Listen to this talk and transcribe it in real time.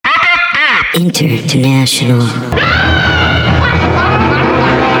International.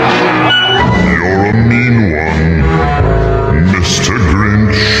 You're a mean one, Mr.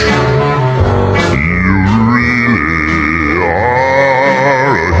 Grinch. You really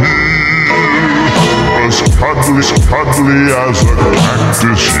are a heel. As cuddly as a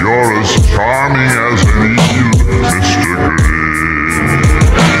cactus, you're as charming as an eel, Mr.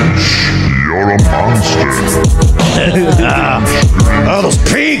 Grinch. You're a monster. Oh, those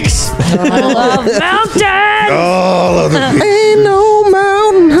peaks! I love mountains! Oh, I love the peaks. Ain't no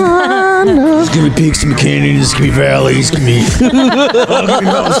mountain high enough. There's gonna be peaks, gonna be canyons, gonna be valleys, gonna be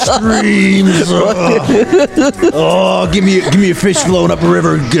mountain streams. Oh, give me a fish flowing up a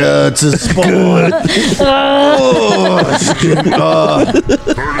river to spawn.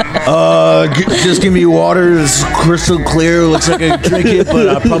 Just give me water that's crystal clear. Looks like I can drink it, but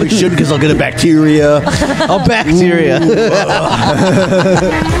I probably shouldn't because I'll get a bacteria. Bacteria.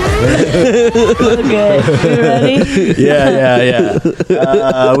 Okay, you ready?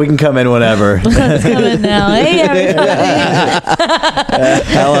 Yeah. We can come in whenever. Let's come in now. Hey, everybody.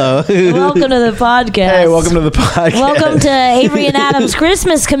 Hello. Welcome to the podcast. Hey, welcome to the podcast. Welcome to Avery and Adam's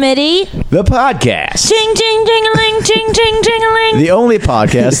Christmas Committee. The podcast. Ching, ching, jing-a-ling, ching, ching, jing-a-ling. The only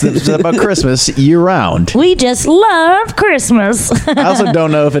podcast that's about Christmas year-round. We just love Christmas. I also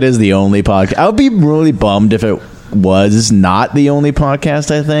don't know if it is the only podcast. I would be really bummed if it was not the only podcast,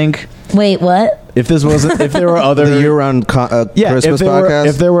 I think. Wait, what? If there were other The year-round Christmas podcast.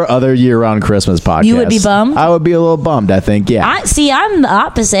 If there were other year-round Christmas podcasts, You would be bummed? I would be a little bummed. I think, yeah. I'm the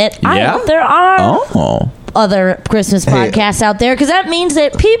opposite. Yeah? There are other Christmas podcasts out there because that means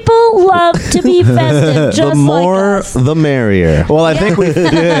that people love to be festive. Just the more, like us. the merrier. Well, I think we.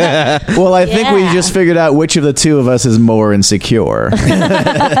 Well, I think we just figured out which of the two of us is more insecure.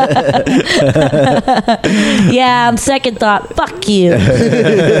 Yeah, on second thought, fuck you.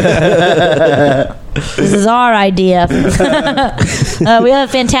 This is our idea. We have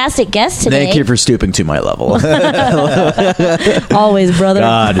a fantastic guest today. Thank you for stooping to my level. Always, brother.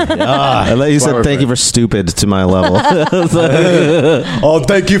 God. I thought you said thank you for stupid to my level. Oh,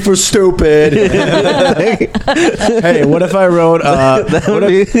 thank you for stupid. Hey, what if I wrote?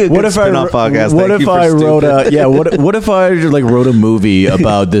 What if I wrote a movie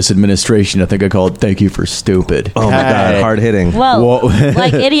about this administration? I think I called "Thank You for Stupid." Oh my God, hard hitting. Whoa,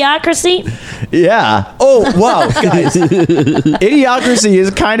 like Idiocracy? Yeah. Oh wow, guys! Idiocracy is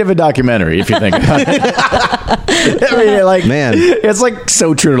kind of a documentary if you think about it. I mean, like, man, it's like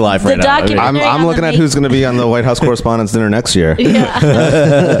so true to life right now. I'm looking at who's going to be on the White House Correspondents' Dinner next year. Yeah.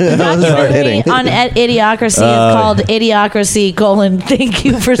 The documentary on Idiocracy is called Idiocracy: Thank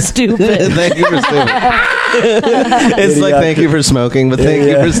You for Stupid. Thank you for stupid. It's like thank you for smoking, but thank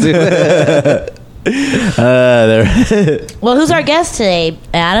you for stupid. Well, who's our guest today,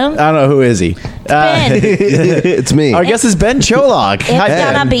 Adam? I don't know, who is he? Ben. It's me. Our guest is Ben Cholak. It's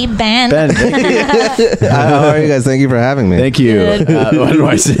gonna be Ben. How are you guys? Thank you for having me. Thank you. What do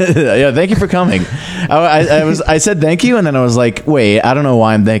I say? Yeah, thank you for coming. I said thank you, and then I was like, wait, I don't know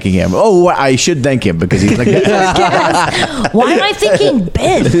why I'm thanking him. Oh, I should thank him because he's like. Why am I thinking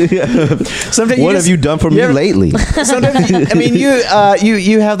Ben? What have you done for me lately? Sometimes, I mean,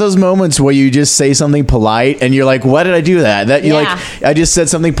 you have those moments where you just say something polite, and you're like, why did I do that? I just said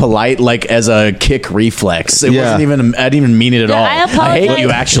something polite, like as a kick reflex. It wasn't even. I didn't even mean it at all. I hate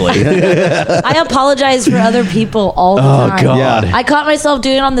you, actually. I apologize for other people all the time. Oh God! I caught myself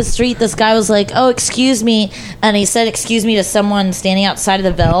doing it on the street. This guy was like, "Oh, excuse me," and he said, "Excuse me" to someone standing outside of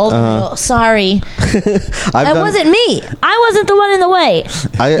the Veld. Oh, sorry, that wasn't me. I wasn't the one in the way.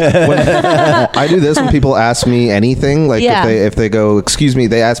 I do this when people ask me anything. Like if they go, "Excuse me,"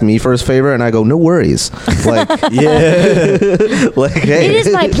 they ask me for a favor, and I go, "No worries." Like like, hey, it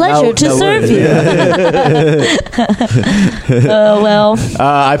is my pleasure to serve you. Well,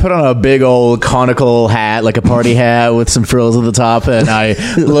 I put on a big old conical hat, like a party hat with some frills at the top, and I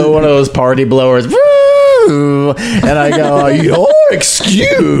blow one of those party blowers. And I go, "You're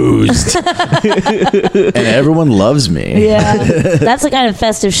excused," and everyone loves me. Yeah, that's the kind of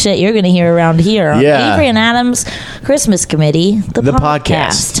festive shit you're going to hear around here on Avery and Adam's Christmas Committee, the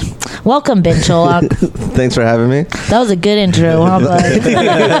podcast. Welcome, Ben Cholak. Thanks for having me. That was a good intro, huh, bud?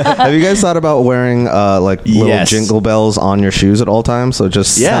 Have you guys thought about wearing like little jingle bells on your shoes at all times? So it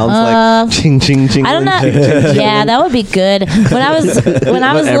just sounds like ching ching ching. I don't know. Yeah, that would be good. When I was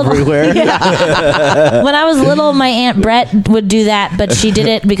little, everywhere. When I was little, my Aunt Brett would do that, but she did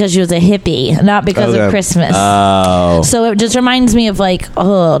it because she was a hippie, not because of Christmas. Oh. So it just reminds me of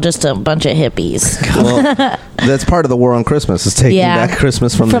just a bunch of hippies. Well, that's part of the war on Christmas, is taking back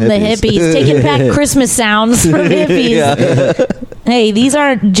Christmas from the hippies. Taking back Christmas sounds from hippies. Hey, these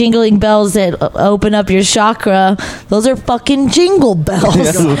aren't jingling bells that open up your chakra. Those are fucking jingle bells.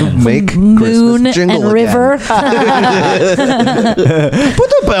 Make Moon Christmas jingle and river. Put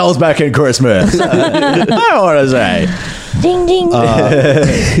the bells back in Christmas. I want to say. Ding, ding.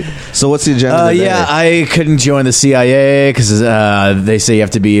 So what's the agenda today? Yeah, I couldn't join the CIA because they say you have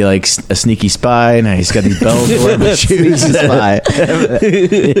to be like a sneaky spy. And he's got these bells to wear my shoes. Spy.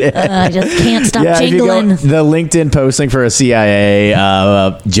 I just can't stop jingling. The LinkedIn posting for a CIA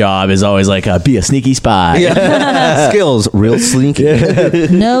job is always like, be a sneaky spy. Yeah. Skills, real sneaky.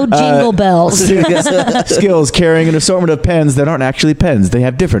 No jingle bells. Skills, carrying an assortment of pens that aren't actually pens. They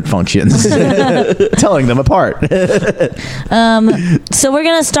have different functions. Telling them apart. So we're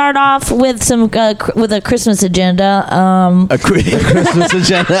gonna start off with some with a Christmas agenda. A Christmas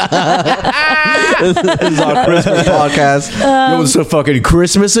agenda. This is our Christmas podcast. It was a fucking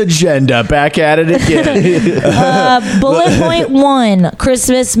Christmas agenda. Back at it again. Bullet point 1: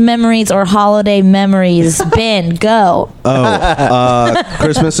 Christmas memories or holiday memories. Ben, go.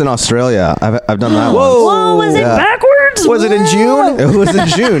 Christmas in Australia. I've done that Whoa, was it backwards? Was it in June? one. It was in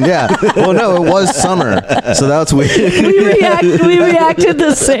June. Yeah. Well, no, it was summer, so that's weird. We reacted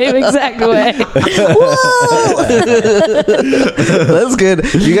the same exact way. Whoa! That's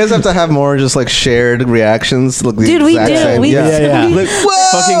good. You guys have to have more just like shared reactions. Like, Dude, we do. same. Yeah. Like,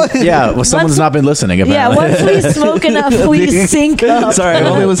 whoa! Fucking, well, someone's not been listening. Apparently. Yeah, once we smoke enough, we sync up. Sorry, I've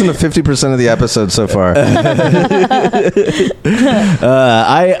only listened to 50% of the episodes so far.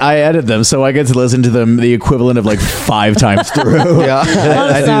 I edit them, so I get to listen to them the equivalent of like 5 times through. Yeah,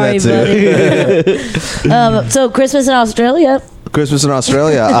 I sorry, do that too. So Christmas in Australia. Christmas in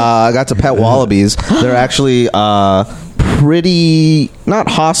Australia. I got to pet wallabies. They're actually pretty not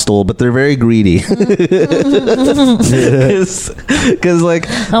hostile, but they're very greedy. Because like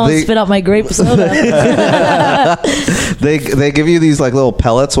I want to spit out my grape soda. they give you these like little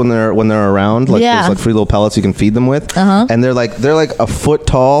pellets when they're around. Like Yeah. there's like free little pellets you can feed them with, and they're like a foot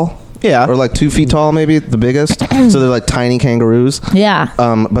tall. Yeah. Or like 2 feet tall, maybe the biggest. So they're like tiny kangaroos. Yeah.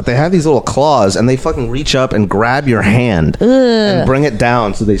 But they have these little claws, and they fucking reach up and grab your hand and bring it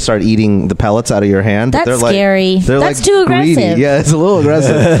down, so they start eating the pellets out of your hand. That's But they're scary. They're That's like too greedy. aggressive. Yeah, it's a little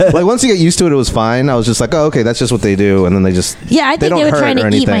aggressive. Like once you get used to it, it was fine. I was just like, oh, okay, that's just what they do, and then they just Yeah, I think they don't were hurt trying or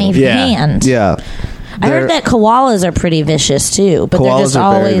to eat my anything. hand. Yeah. I heard that koalas are pretty vicious too, but they're Koalas just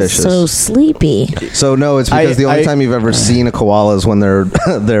are very always vicious. so sleepy. So no, it's because the only time you've ever seen a koala is when they're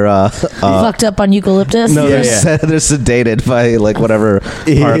Fucked up on eucalyptus. no, they're sedated by like whatever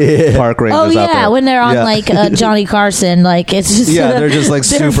park rangers Oh out there. yeah, when they're on like Johnny Carson, like it's just they're just like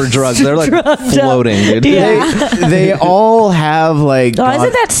super drugged. They're like floating, dude. Yeah. They all have like. Oh,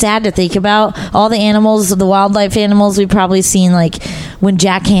 isn't that sad to think about? All the animals, the wildlife animals we've probably seen, like when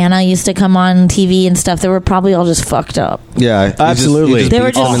Jack Hanna used to come on TV and stuff, they were probably all just fucked up. Yeah, you Absolutely. just They were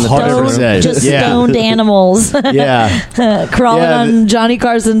beat them just in the 100%. bedroom. just Yeah. stoned animals Yeah. crawling Yeah, on Johnny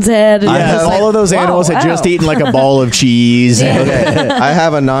Carson's head. And Yeah, it's just all like, of those wow, animals had just wow. eaten like a ball of cheese. Okay, I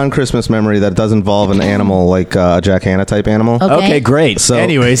have a non-Christmas memory that does involve an animal, like a Jack Hanna type animal. Okay. Okay, great. So-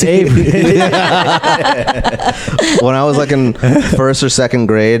 Anyways, Abe. When I was like in first or second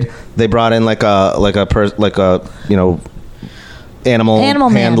grade, they brought in like a animal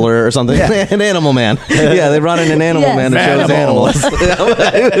Animal man. handler or something. An animal man. Yeah, they brought in an animal Yes. man to show us animals.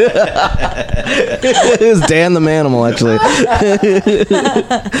 It was Dan the Manimal, actually.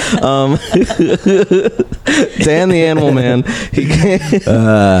 Dan the Animal Man.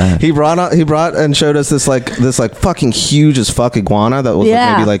 He brought and showed us this fucking huge as fuck iguana that was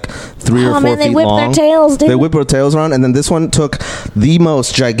Yeah. maybe like 3 or 4 man, they feet whip long. their tails, dude. They whip their tails around, and then this one took the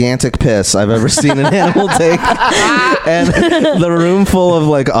most gigantic piss I've ever seen an animal take. And the room full of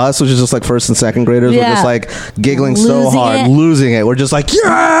like us, which is just like first and second graders, were Yeah. just like giggling so Losing hard, it. losing it. We're just like,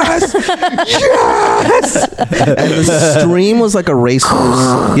 yes, yes. And the stream was like a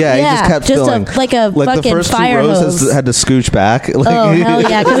racehorse. Yeah, he just kept filling. like a Like the fucking first 2 fire rows hose. had to scooch back. Like, Oh hell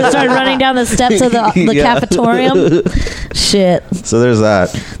yeah! Because it started running down the steps of the Yeah. cafetorium. Shit, So there's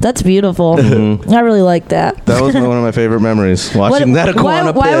that. that's beautiful. I really like that. That was one of my favorite memories. Watching that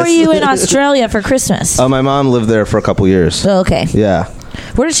iguana why were piss. you in Australia for Christmas? My mom lived there for a couple years. Oh, okay. Yeah.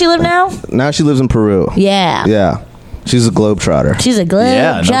 Where does she live now? Now she lives in Peru. Yeah. Yeah. She's a globetrotter. She's a globe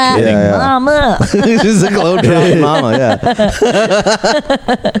Yeah, no trotting kidding. Yeah. mama. She's a globetrotting mama, yeah.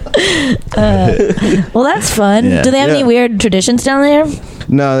 Well, that's fun. Yeah. Do they have any Yeah. weird traditions down there?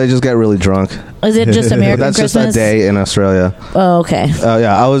 No, they just get really drunk. Is it just American That's Christmas? just a day in Australia. Oh, okay.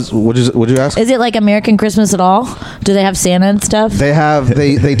 Yeah, would you ask? Is it like American Christmas at all? Do they have Santa and stuff?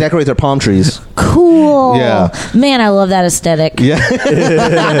 They decorate their palm trees. cool. Yeah. Man, I love that aesthetic. Yeah.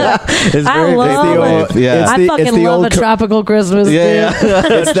 I love it. Yeah. I fucking love a tropical Christmas. Yeah.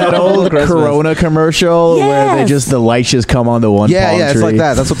 It's that old Corona commercial where the lights just come on the one palm tree. It's like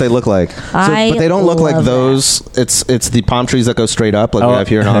that. That's what they look like. But they don't look like those. It's the palm trees that go straight up, like we have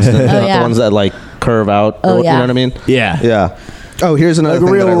here in Austin. The ones that like curve out. You know what I mean? Yeah. Yeah. Oh, here's another thing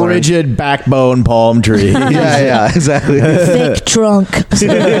real that I learned. rigid backbone palm tree. Yeah, exactly. Thick trunk.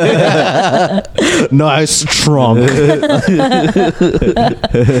 Nice trunk.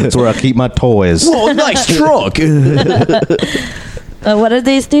 That's where I keep my toys. Whoa, nice trunk. What did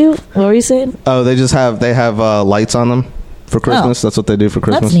these do? What were you saying? Oh, they have lights on them for Christmas. That's what they do for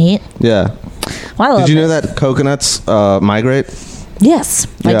Christmas. That's neat. Yeah. Well, did you know that coconuts migrate? Yes,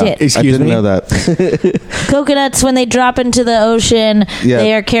 I did. Excuse I didn't me? know that. Coconuts, when they drop into the ocean,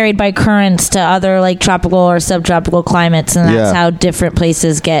 they are carried by currents to other like tropical or subtropical climates, and that's how different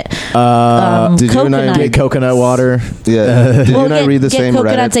places get Did you and I get coconut water? Yeah. Did you and I read the same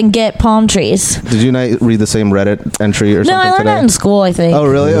coconuts Reddit? and get palm trees. Did you not read the same Reddit entry or No, something I learned today? that in school, I think. Oh,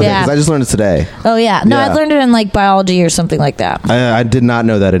 really? Okay, Yeah. because I just learned it today. Oh, yeah. No, Yeah. I learned it in like biology or something like that. I did not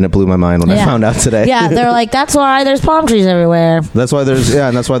know that, and it blew my mind when I found out today. Yeah, they're like, that's why there's palm trees everywhere. That's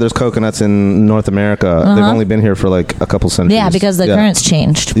why there's coconuts in North America. They've only been here for like a couple centuries. Yeah, because the currents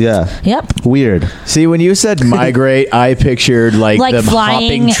changed. Yeah. Yep. Weird. See, when you said migrate, I pictured like them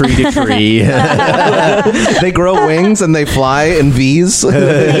flying. hopping tree to tree. They grow wings and they fly in V's.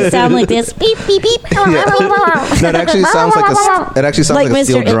 They sound like this. Beep, beep, beep. No, it actually sounds like a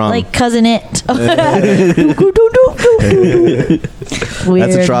steel drum. Like Cousin It. Weird.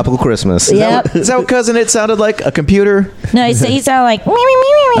 That's a tropical Christmas. Yep. Is that what Cousin It sounded like? A computer? No, he sounded like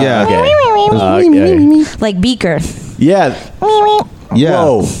Yeah. Okay. like Beaker. Yeah. Yeah.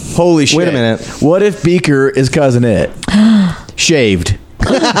 Whoa. Holy shit. Wait a minute. What if Beaker is Cousin It? Shaved.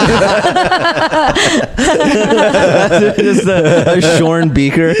 Just a shorn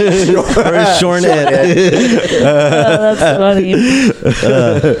beaker or a shorn it. That's funny.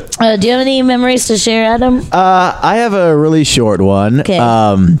 Do you have any memories to share, Adam? I have a really short one. Okay.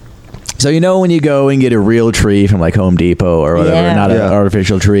 So you know when you go and get a real tree from like Home Depot or whatever, not an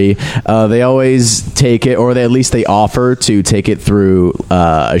artificial tree, they always take it, or at least they offer to take it through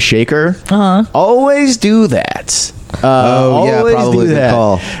a shaker. Uh-huh. Always do that. Probably do good that.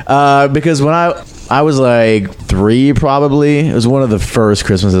 call. Because when I was like 3, probably, it was one of the first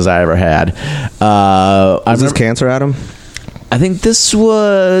Christmases I ever had. Was this cancer, Adam? I think this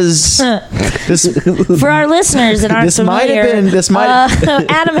was this. For our listeners that aren't This familiar,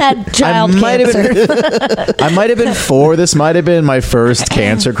 Adam had child cancer. I might have been 4. This might have been my first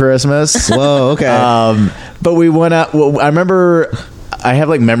cancer Christmas. Whoa, okay. But we went out. Well, I remember. I have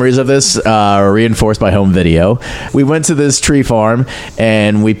like memories of this reinforced by home video. We went to this tree farm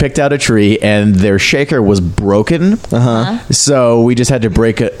and we picked out a tree, and their shaker was broken. So we just had to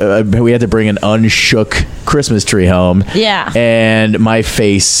we had to bring an unshook Christmas tree home. Yeah. And my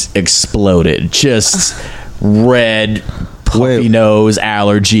face exploded. Just red, puffy nose,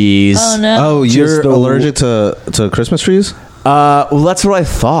 allergies. Oh no. Oh, you're allergic to Christmas trees? Well, that's what I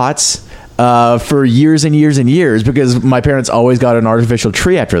thought. For years and years and years, because my parents always got an artificial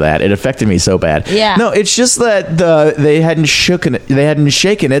tree after that. It affected me so bad. Yeah. No, it's just that they hadn't shaken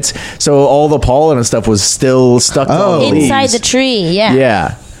it, so all the pollen and stuff was still stuck to all the inside leaves. the tree. Yeah.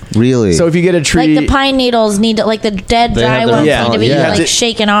 Yeah. Really? So if you get a tree, Like the pine needles need to, like the dead dry ones need to be like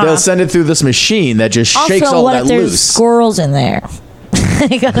shaken off. They'll send it through this machine that just shakes also, all what that if there's loose. squirrels in there?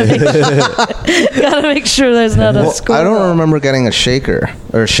 You gotta make sure there's not a squirrel. I don't remember getting a shaker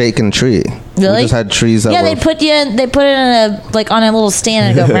or a shaken tree. Really? We just had trees that were... they put it in a on a little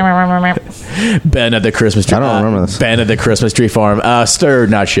stand and go. Ben at the Christmas tree. I don't remember this. Ben at the Christmas tree farm.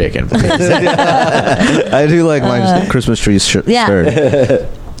 Stirred, not shaken. I do like my Christmas trees stirred. That's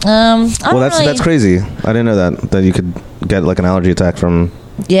crazy. I didn't know that you could get like an allergy attack from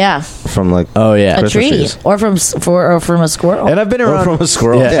like a Christmas tree trees. or from a squirrel. And I've been around from a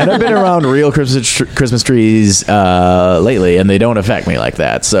squirrel. Yeah, and I've been around real Christmas trees lately, and they don't affect me like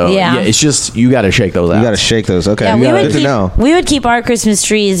that. So it's just you got to shake those out. You got to shake those. Okay, good to know. We would keep our Christmas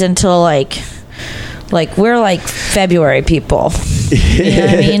trees until like we're like February people. You know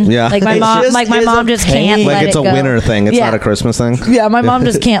what I mean? Yeah. Like my mom just can't let it go. Like it's a winter thing. It's not a Christmas thing. Yeah, my mom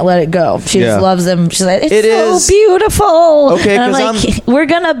just can't let it go. She just loves them. She's like, it's so beautiful. Okay, and I'm like, we're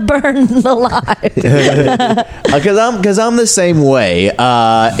gonna burn the lot. Because I'm the same way.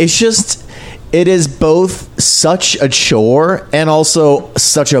 It's just it is both such a chore and also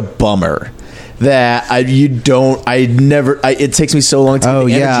such a bummer. that it takes me so long to get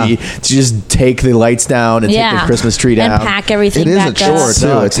the energy to just take the lights down and take the Christmas tree down. And pack everything back up. It is a chore,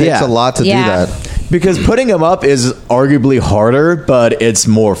 too. It takes a lot to do that. Because putting them up is arguably harder, but it's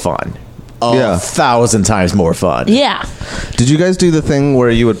more fun. 1,000 times more fun. Yeah. Did you guys do the thing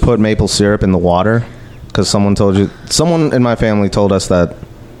where you would put maple syrup in the water? Because someone in my family told us that.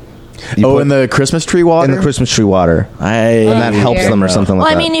 In the Christmas tree water? In the Christmas tree water. And that helps them or something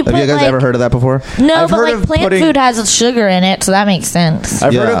like that. Have you guys ever heard of that before? No, but plant food has sugar in it, so that makes sense.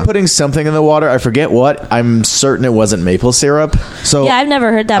 I've heard of putting something in the water. I forget what. I'm certain it wasn't maple syrup. So I've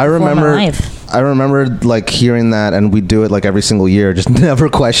never heard that before in my life. I remember like hearing that, and we do it like every single year. Just never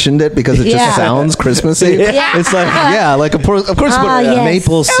questioned it because it just sounds Christmassy. It's like of course put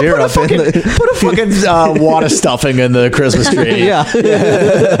maple syrup put a fucking water stuffing in the Christmas tree.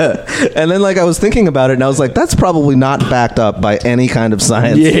 And then like I was thinking about it, and I was like, that's probably not backed up by any kind of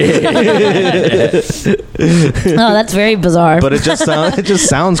science. Oh, that's very bizarre. But it just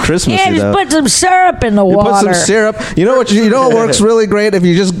sounds Christmassy. Just put some syrup in the water. Put some syrup. You know what works really great if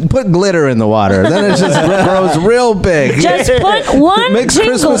you just put glitter in the water. Then it just grows real big. Just put one makes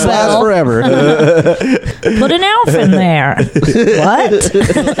jingle Christmas bell. last forever. Put an elf in there. What?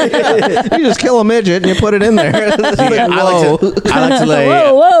 You just kill a midget and you put it in there. Like, I like to lay.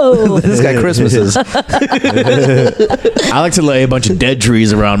 Whoa! This guy Christmases. I like to lay a bunch of dead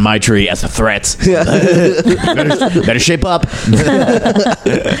trees around my tree as a threat. Better shape up.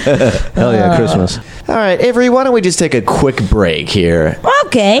 Hell yeah, Christmas. All right, Avery, why don't we just take a quick break here?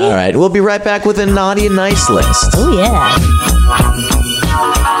 Okay. All right, we'll be right back with a naughty and nice list. Oh, yeah.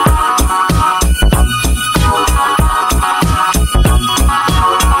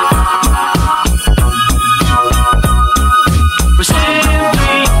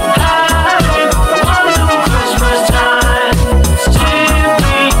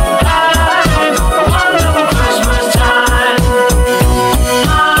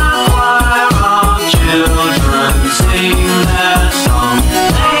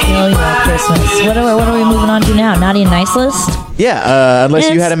 What are we moving on to now? Naughty and nice list? Yeah,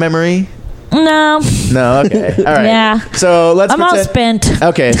 unless you had a memory. No. Okay. All right. Yeah. So let's. I'm all spent.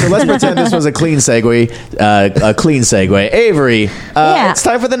 Okay, so let's pretend this was a clean segue. Avery. It's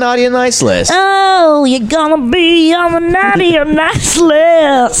time for the naughty and nice list. Oh, you're gonna be on the naughty and nice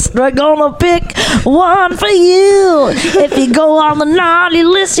list. We're gonna pick one for you. If you go on the naughty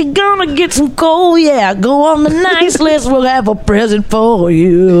list, you're gonna get some coal. Yeah, go on the nice list. We'll have a present for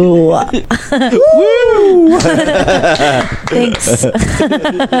you. Woo! Thanks.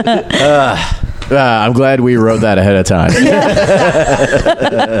 I'm glad we wrote that ahead of time.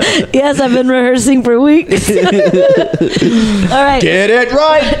 Yes, I've been rehearsing for weeks. All right. Get it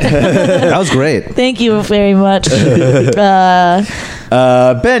right. That was great. Thank you very much. Ben,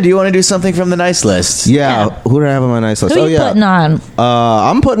 do you want to do something from the nice list? Yeah. Who do I have on my nice list? Who are you putting on?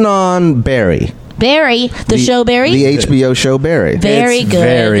 I'm putting on Barry. Barry, the show Barry? The HBO show Barry. Very good.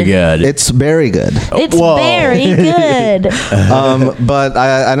 Very good. It's very good. It's very good. But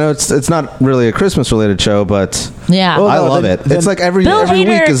I know it's not really a Christmas related show, but yeah, I love it. It's like every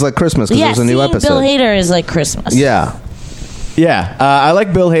week is like Christmas because there's a new episode. Bill Hader is like Christmas. Yeah. Yeah, I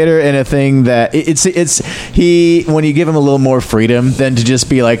like Bill Hader in a thing that it's when you give him a little more freedom than to just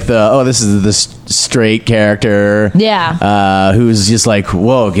be like this is the straight character, who's just like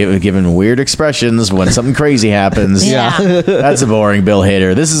giving weird expressions when something crazy happens. That's a boring Bill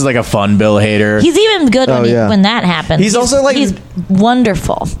Hader. This is like a fun Bill Hader. He's even good when that happens. He's also like he's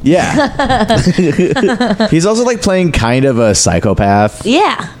wonderful. Yeah, he's also like playing kind of a psychopath.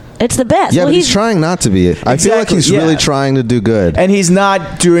 Yeah. It's the best. Yeah, but he's trying not to be. I feel like he's really trying to do good. And he's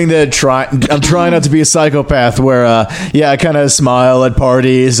not doing I'm trying not to be a psychopath where, I kind of smile at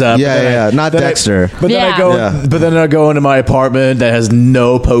parties. Not Dexter. But then I go into my apartment that has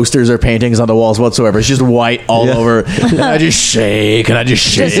no posters or paintings on the walls whatsoever. It's just white all over. And I just shake and I just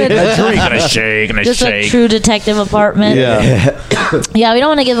shake. And I drink and I shake and I shake. Just a true detective apartment. Yeah. Yeah, we don't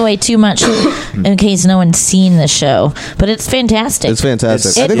want to give away too much in case no one's seen the show. But it's fantastic. It's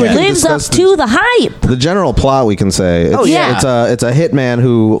fantastic. I think we lives up to the hype. The general plot, we can say. It's a hitman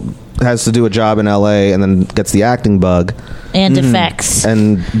who has to do a job in LA and then gets the acting bug and defects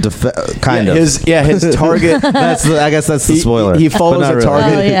kind of his target. I guess that's the spoiler. He follows a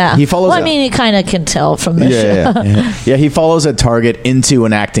target. Oh, yeah. He follows. I mean, you kind of can tell from the show. Yeah, he follows a target into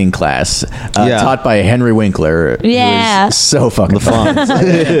an acting class taught by Henry Winkler. Yeah, who is so fucking fun.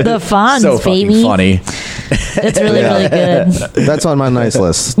 The Fonz, so baby. Funny. It's really good. That's on my nice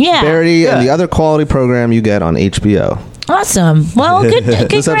list. Yeah, Barry and the other quality program you get on HBO. Awesome. Well,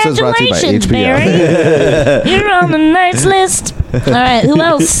 This episode's brought to you by congratulations, HBO. Barry. You're on the nice list. All right, who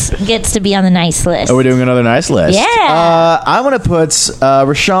else gets to be on the nice list? Are we doing another nice list? Yeah. I want to put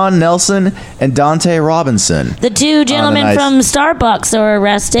Rashawn Nelson and Dante Robinson. The two gentlemen nice. from Starbucks were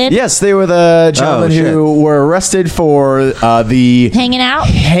arrested. Yes, they were the gentlemen who were arrested for the Hanging out?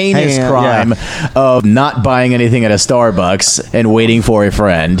 heinous crime of not buying anything at a Starbucks and waiting for a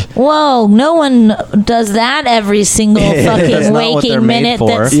friend. Whoa, no one does that every single fucking not what they're waking made minute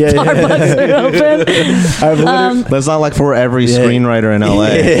for. that Yeah, yeah. Starbucks are open. That's not like for every screenwriter in LA.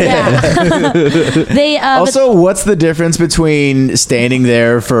 Yeah. They Also, what's the difference between standing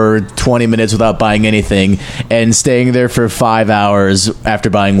there for 20 minutes without buying anything and staying there for 5 hours after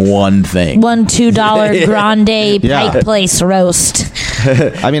buying one thing? one $2 grande Pike Place roast.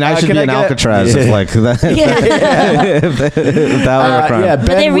 I mean, I should can be I in get- Alcatraz if like that. If that were a crime. Yeah, they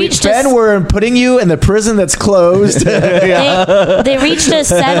Ben, reached Ben, we're putting you in the prison that's closed. They reached a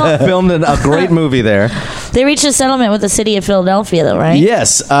Filmed a great movie there. They reached a settlement with the city of Philadelphia, though, right?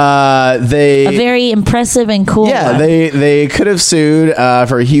 Yes, they. A very impressive and cool. Yeah, one. they could have sued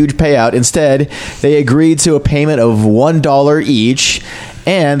for a huge payout. Instead, they agreed to a payment of $1 each,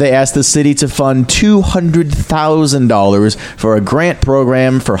 and they asked the city to fund $200,000 for a grant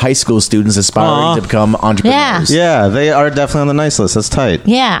program for high school students aspiring to become entrepreneurs. Yeah, they are definitely on the nice list. That's tight.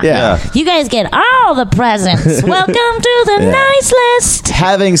 Yeah. Yeah. You guys get all the presents. Welcome to the nice list.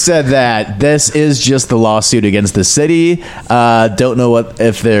 Having said that, this is just the lawsuit against the city. Don't know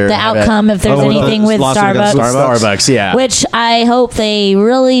if they're The outcome, if there's anything with lawsuit against Starbucks. Starbucks, yeah. Which I hope they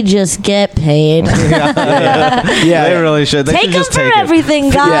really just get paid. Yeah, They really should. They Take should them just for take it. everything,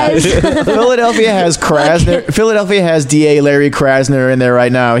 guys. Philadelphia has Krasner. Philadelphia has DA Larry Krasner in there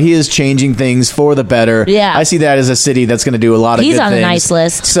right now. He is changing things for the better. Yeah. I see that as a city that's going to do a lot of He's good on the things. nice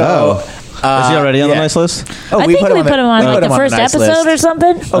list. So, Is he already on the nice list? Oh, I think we put him on like the first episode or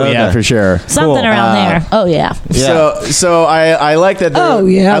something. Oh yeah, Okay. for sure. Something around there. Oh, yeah. So I like that. Oh,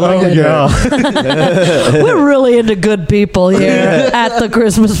 yeah. I like that. We're really into good people here at the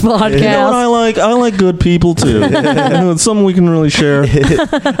Christmas podcast. You know what I like? I like good people too. It's something we can really share.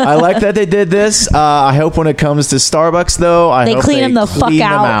 I like that they did this. I hope when it comes to Starbucks, though, They hope clean them the fuck clean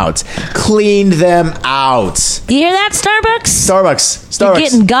them out. Cleaned them out. You hear that, Starbucks? Starbucks. You're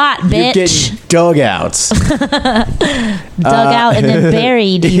getting got, You're bitch. getting dug out. Dug out and then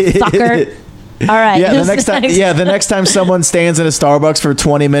buried, you fucker. All right. Yeah, the who's next time. next? Yeah, the next time someone stands in a Starbucks for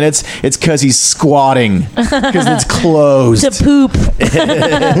 20 minutes, it's because he's squatting because it's closed. To poop.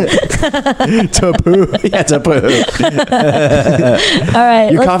 To poop. Yeah, to poop. All right.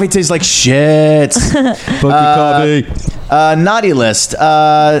 Your coffee tastes like shit. Fuck your coffee. Naughty list.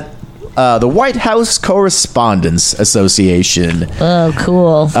 The White House Correspondents Association. Oh,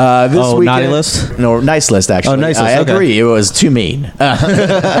 cool. This Oh, weekend, naughty list? No, nice list, actually. Oh, nice list, I okay. agree. It was too mean. We're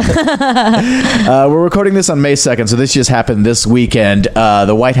recording this on May 2nd, so this just happened this weekend.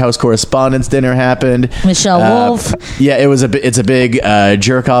 The White House Correspondents' Dinner happened. Michelle Wolf. Yeah, it's a big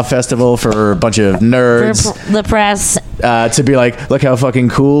jerk-off festival for a bunch of nerds. For the press. To be like, look how fucking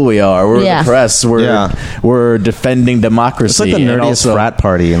cool we are. We're Yeah. the press. We're defending democracy. It's like the And nerdiest also- frat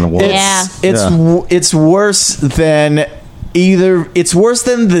party in the world. Yeah. It's worse than it's worse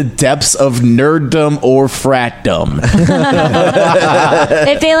than the depths of nerddom or fratdom.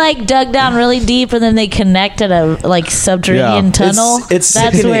 If they like dug down really deep and then they connected a like subterranean Yeah. tunnel, It's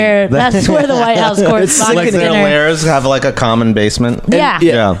that's sickening. where the White House Like Correspondents' their Dinner. layers have like a common basement. Yeah.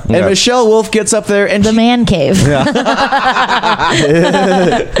 Yeah. And Michelle Wolf gets up there and The man cave.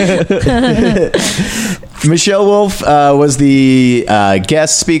 Michelle Wolf was the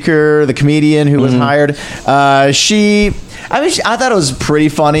guest speaker, the comedian who was hired. I thought it was pretty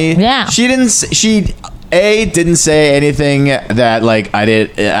funny. Yeah. She didn't say anything that like I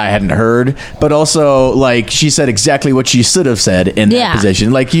hadn't heard, but also like she said exactly what she should have said in that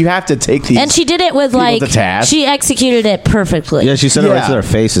position. Like you have to take these And she did it with people like to task. she executed it perfectly. Yeah, she said it right to their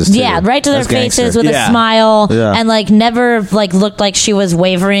faces. Too. Yeah, right to their That's faces gangster. with a smile, Yeah. and like never like looked like she was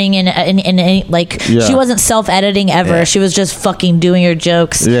wavering in any like Yeah. she wasn't self-editing ever. Yeah. She was just fucking doing her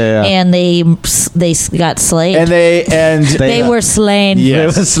jokes. Yeah, yeah. And they got slayed. and they were slain. Yeah. It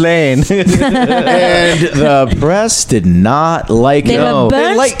was slain. and the press did not like They it. were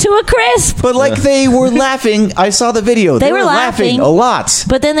burnt to a crisp. But like they were laughing. I saw the video. They were laughing a lot.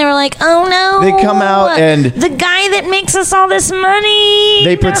 But then they were like, "Oh no!" They come out and- the guy that makes us all this money.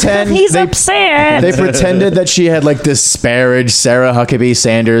 They pretend- he's they- upset. They pretended that she had like disparaged Sarah Huckabee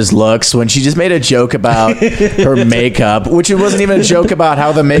Sanders' looks when she just made a joke about her makeup, which it wasn't even a joke about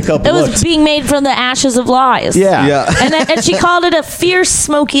how the makeup it looked. was being made from the ashes of lies. Yeah. Yeah. And she called it a fierce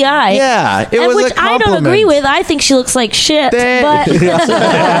smoky eye. Yeah, it And was which a I compliment. compliment. agree with. I think she looks like shit. But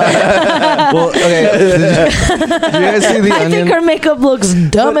Well, okay. Did you guys see the I Onion? think her makeup looks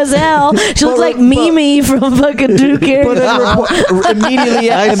dumb as hell. She looks like Mimi from fucking Drew Carey. Immediately,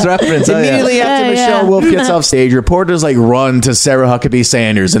 Nice reference. Oh, yeah. immediately after Yeah, Michelle yeah. Wolf gets off stage, reporters like run to Sarah Huckabee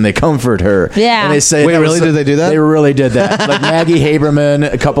Sanders and they comfort her. Yeah. and they say, Wait, that really? was- Did they do that? They really did that. Like Maggie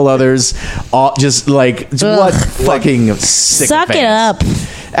Haberman, a couple others, all just like what fucking sick Suck it fans. up.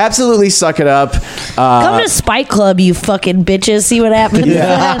 Absolutely suck it up. Come to Spike Club, you fucking bitches. See what happens.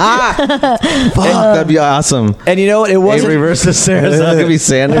 Fuck, that'd be awesome. And you know what? It wasn't. Avery versus Sarah Huckabee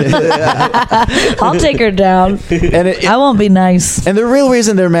Sanders. I'll take her down. And I won't be nice. And the real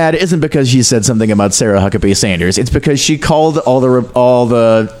reason they're mad isn't because she said something about Sarah Huckabee Sanders. It's because she called all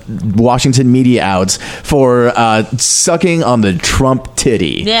the Washington media outs for sucking on the Trump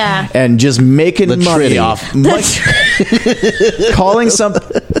titty. Yeah. And just making The money tritty. off. Calling some.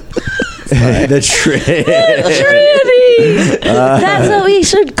 The tritty. That's what we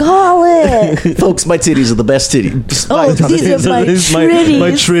should call it. Folks, my titties are the best titties. Oh, these are my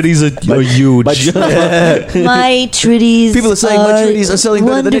tritties. tritties are huge. My tritties. People are saying my tritties are selling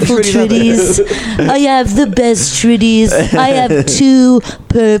better than any wonderful tritties out tritties. I have the best tritties. I have 2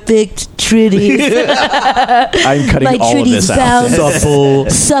 perfect tritties. I'm cutting My all of tritties this out. bounce.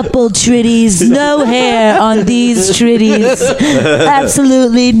 Supple tritties. No hair on these tritties.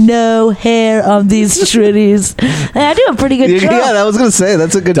 Absolutely no hair on these tritties. And I do a pretty good Trump. Yeah, I was gonna say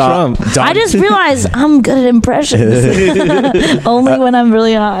that's a good Trump. I just realized I'm good at impressions. Only when I'm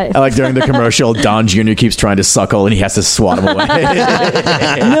really high. I like during the commercial, Don Jr. keeps trying to suckle and he has to swat him away.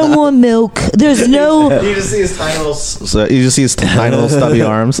 No more milk. There's no. You just see his tiny little. So you just see his tiny little stubby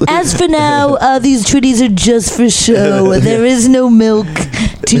arms. As for now, these tritties are just for show. There is no milk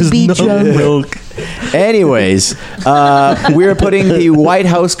to be drunk. Anyways, we're putting the White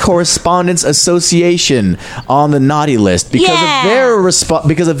House Correspondents Association on the naughty list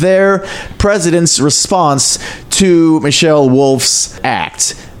because of their president's response to Michelle Wolf's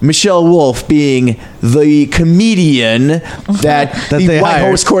act. Michelle Wolf being the comedian that the they White hired.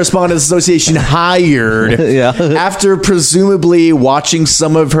 House Correspondents Association hired Yeah. after presumably watching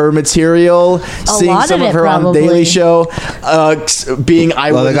some of her material, seeing lot some of of it, her on probably. Daily Show, being,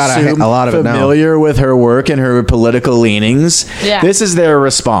 I Well, would they got a assume, lot of it now. familiar with her work and her political leanings. Yeah. This is their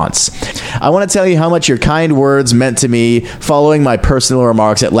response. I want to tell you how much your kind words meant to me following my personal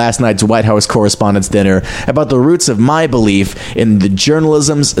remarks at last night's White House Correspondents' Dinner about the roots of my belief in the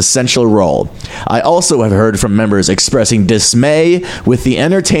journalism's essential role. I also have heard from members expressing dismay with the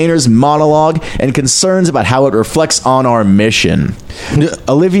entertainer's monologue and concerns about how it reflects on our mission.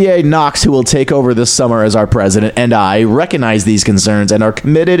 Olivier Knox, who will take over this summer as our president, and I recognize these concerns and are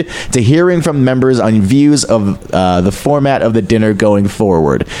committed to hearing from members on views of the format of the dinner going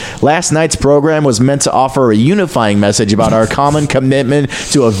forward. Last night's program was meant to offer a unifying message about our common commitment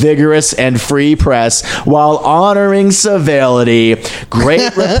to a vigorous and free press while honoring civility,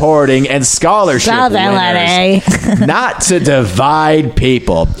 great reporting, and scholarship winners, not to divide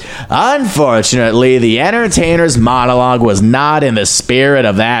people. Unfortunately, the entertainer's monologue was not in the spirit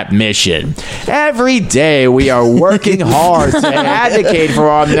of that mission. Every day we are working hard to advocate for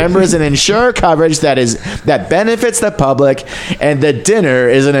our members and ensure coverage that benefits the public, and the dinner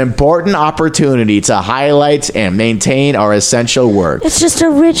is an important opportunity to highlight and maintain our essential work. It's just a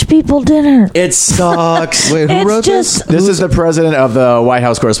rich people dinner. It sucks. Wait, who It's wrote just- This is the president of the White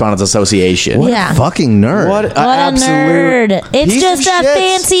House Correspondents Association. Yeah. Fucking nerd. What What a nerd. It's piece just of a shit.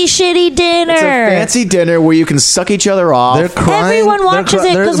 fancy, shitty dinner. It's a fancy dinner where you can suck each other off. They're crying. Everyone watches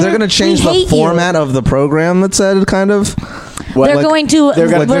it 'cause They're we going to change hate the you. format of the program. That said, kind of. What, They're like, going to. they're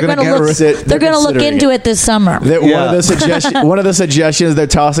gonna- We're they're going to gonna look. get rid- They're going to look considering into it. it this summer. One of the suggestions they're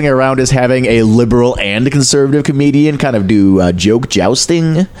tossing around is having a liberal and conservative comedian kind of do joke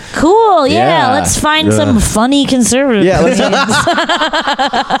jousting. Cool. Yeah. Yeah. Let's find some funny conservative. Yeah,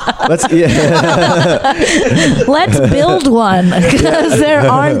 Let's build one because there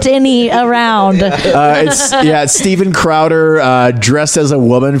aren't any around. It's Steven Crowder dressed as a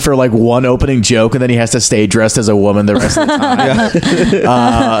woman for like one opening joke, and then he has to stay dressed as a woman the rest of the time.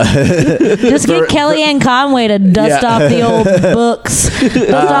 Just get Kellyanne Conway to dust Yeah. off the old books,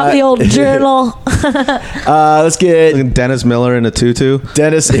 dust off the old journal. Let's get Dennis Miller in a tutu.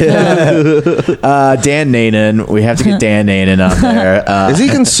 Dennis, Dan Nanan. We have to get Dan Nanan on there. Is he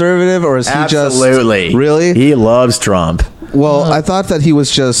conservative or is he Absolutely. just really? He loves Trump. Well, I thought that he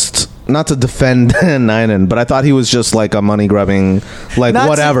was just not to defend Ninen, but I thought he was just like a money grubbing, like Not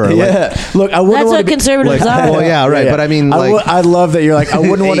whatever. to- yeah. Look, I wouldn't That's want what to be. conservatives are. Well, yeah, right. Yeah. But I mean, like, I love that you're like, I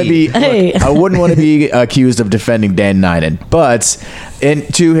wouldn't want to be. Hey. Look, I wouldn't want to be accused of defending Dan Ninen, but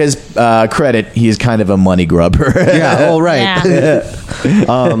to his credit, he is kind of a money grubber. yeah, all right.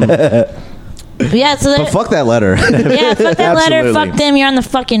 Yeah. Yeah, so But fuck that letter. yeah, fuck that letter. Absolutely. Fuck them. You're on the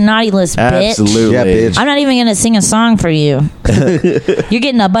fucking naughty list, bitch. Absolutely. Yeah, bitch. I'm not even gonna sing a song for you. You're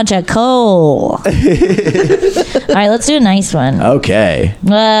getting a bunch of coal. All right, let's do a nice one. Okay.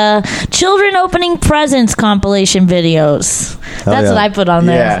 Children opening presents compilation videos. That's yeah. what I put on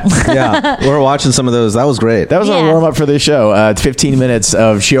there. Yeah. Yeah, we were watching some of those. That was great. That was Yeah. our warm up for this show. 15 minutes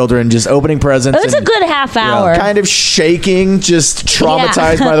of children just opening presents. It was a and good half hour. kind of shaking, just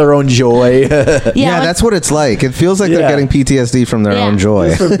traumatized by their own joy. yeah, that's what it's like. It feels like Yeah. they're getting PTSD from their Yeah. own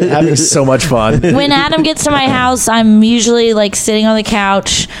joy. Having so much fun. When Adam gets to my house, I'm usually like sitting on the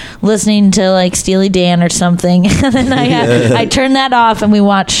couch listening to like Steely Dan or something, and then I turn that off and we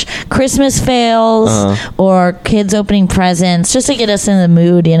watch Christmas fails or kids opening presents just to get us in the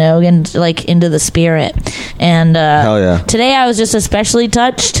mood, you know, and like into the spirit. And Hell yeah. today I was just especially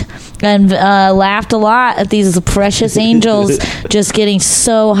touched and laughed a lot at these precious angels just getting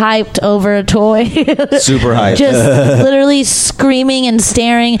so hyped over a toy. Super hype. Just literally screaming and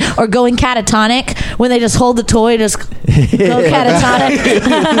staring or going catatonic when they just hold the toy, just go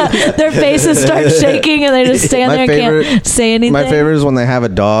catatonic. Their faces start shaking and they just stand there and can't say anything. My favorite is when they have a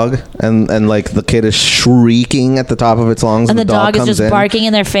dog and like the kid is shrieking at the top of its lungs and the dog is comes just in. barking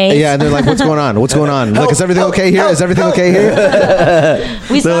in their face. Yeah, and they're like, "What's going on? What's going on? Like, is everything okay here? Is everything okay here?"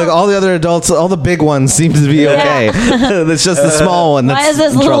 We They're saw, like, all the other adults, all the big ones seem to be okay. It's just the small one. That's why is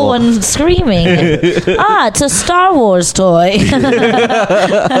this in little trouble. one screaming? It's a Star Wars toy.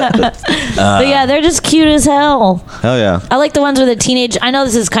 But yeah, they're just cute as hell. Hell yeah. I like the ones where the teenage. I know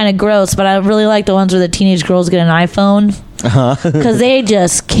this is kind of gross, but I really like the ones where the teenage girls get an iPhone because they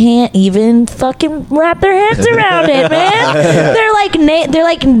just can't even fucking wrap their heads around it, man. They're like they're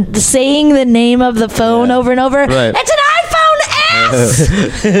like saying the name of the phone over and over. Right. It's an iPhone S.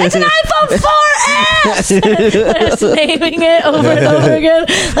 It's an iPhone 4S. They're just naming it over and over again.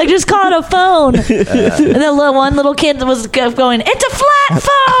 Like, just call it a phone. And then one little kid was going, "It's a flat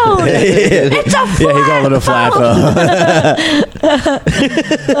phone. It's a flat Yeah, he called it a flat phone.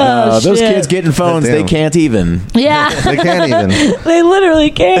 Those shit. kids getting phones, they Damn. can't even. Yeah. They can't even. They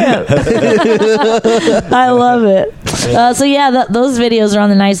literally can't. I love it. So yeah, those videos are on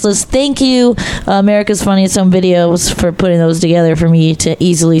the nice list. Thank you, America's Funniest Home Videos, for putting those together for me to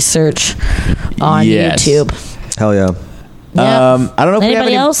easily search on Yes. YouTube. Hell yeah. Yep. I don't know if we have Anybody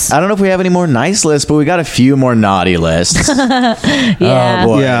any, else? I don't know if we have any more nice lists, but we got a few more naughty lists. Yeah.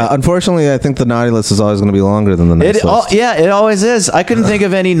 boy. Yeah, unfortunately, I think the naughty list is always going to be longer than the nice list. Yeah, it always is. I couldn't think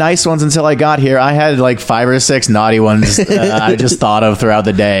of any nice ones until I got here. I had like 5 or 6 naughty ones I just thought of throughout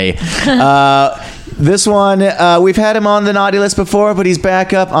the day. This one, we've had him on the naughty list before, but he's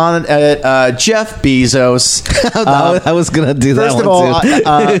back up on Jeff Bezos. I was going to do that First one of all, too.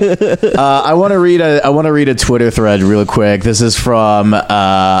 I want to read a Twitter thread real quick. This is from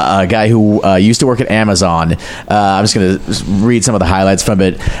a guy who used to work at Amazon. I'm just going to read some of the highlights from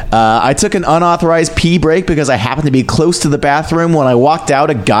it. I took an unauthorized pee break because I happened to be close to the bathroom. When I walked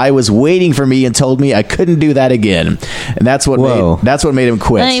out, a guy was waiting for me and told me I couldn't do that again. And that's what made him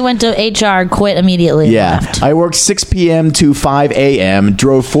quit. Then he went to HR, quit immediately. And Yeah, left. I worked 6 p.m. to 5 a.m.,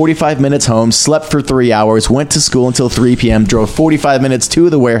 drove 45 minutes home, slept for 3 hours, went to school until 3 p.m., drove 45 minutes to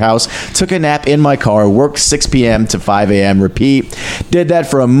the warehouse, took a nap in my car, worked 6 p.m. to 5 a.m., repeat. Did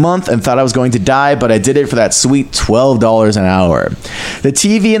that for a month and thought I was going to die, but I did it for that sweet $12 an hour. The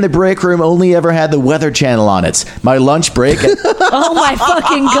TV in the break room only ever had the Weather Channel on it. My lunch break... Oh my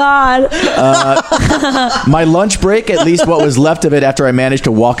fucking God. My lunch break, at least what was left of it after I managed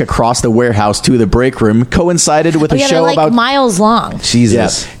to walk across the warehouse to the break room, coincided with a Yeah, they're show like about miles long.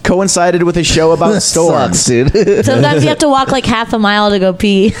 Jesus. coincided with a show about storms. Sucks, dude. Sometimes you have to walk like half a mile to go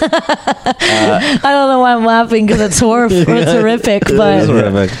pee. I don't know why I'm laughing because it's horrific,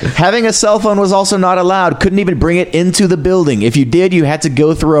 but Having a cell phone was also not allowed. Couldn't even bring it into the building. If you did, you had to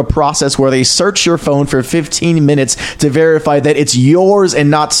go through a process where they search your phone for 15 minutes to verify that it's yours and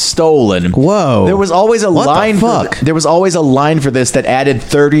not stolen. Whoa. There was always a What the line fuck? there was always a line for this that added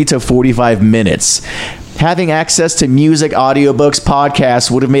 30 to 45 minutes. Having access to music, audiobooks,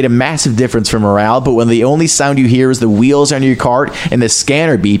 podcasts would have made a massive difference for morale, but when the only sound you hear is the wheels on your cart and the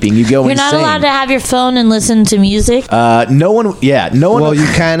scanner beeping, you go you're insane. not allowed to have your phone and listen to music. No one. Well, you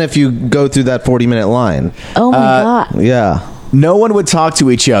can if you go through that 40-minute line. Oh my God. Yeah. No one would talk to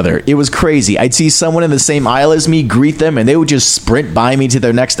each other. It was crazy. I'd see someone in the same aisle as me, greet them, and they would just sprint by me to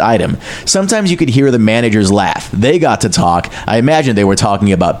their next item. Sometimes you could hear the managers laugh. They got to talk. I imagine they were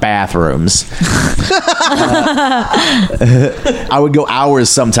talking about bathrooms. I would go hours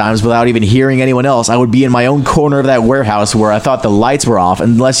sometimes without even hearing anyone else. I would be in my own corner of that warehouse where I thought the lights were off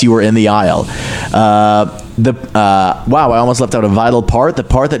unless you were in the aisle. Wow, I almost left out a vital part. The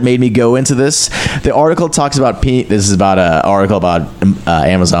part that made me go into this. The article talks about peeing. This is about an article about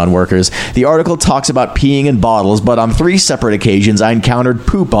Amazon workers. The article talks about peeing in bottles, but on 3 separate occasions, I encountered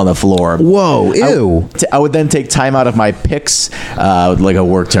poop on the floor. Whoa, ew. I would then take time out of my picks, like a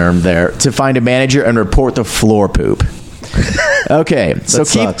work term there, to find a manager and report the floor poop. Okay, so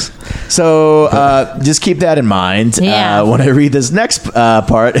just keep that in mind when I read this next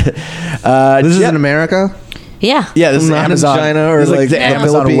part. This is in America? Yeah. Yeah, this is Not in Amazon. China or like the the Amazon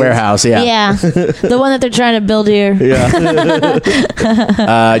Philippines. warehouse. Yeah. Yeah. The one that they're trying to build here.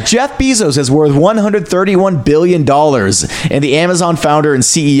 Jeff Bezos is worth $131 billion, and the Amazon founder and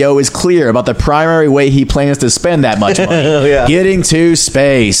CEO is clear about the primary way he plans to spend that much money. Getting to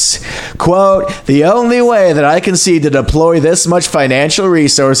space. Quote, the only way that I can see to deploy this much financial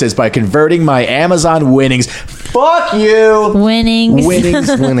resources by converting my Amazon winnings. Fuck you. Winnings.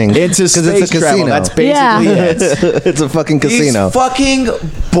 Into space it's a travel. casino. That's basically it. It's a fucking casino. These fucking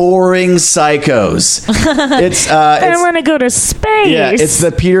boring psychos. I want to go to space. Yeah, it's the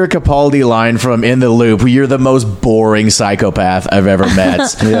Peter Capaldi line from In the Loop. You're the most boring psychopath I've ever met.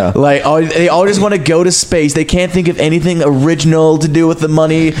 Yeah. Like, they all just want to go to space. They can't think of anything original to do with the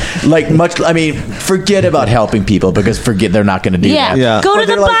money. Forget about helping people because they're not going to do that. Yeah. Go to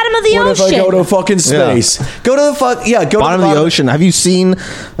the bottom of the what ocean. If I go to fucking space? Go to the bottom of the ocean. Have you seen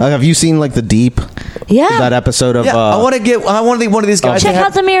like The Deep? Yeah. That episode of I want one of these guys. Check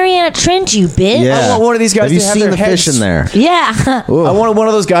out the Mariana Trench, you bitch. Yeah. I want one of these guys Have you to have seen their the heads- fish in there? Yeah. I want one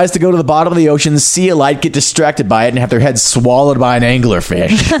of those guys to go to the bottom of the ocean, see a light, get distracted by it, and have their head swallowed by an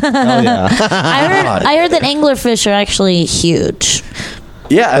anglerfish. Oh yeah. I heard that anglerfish are actually huge.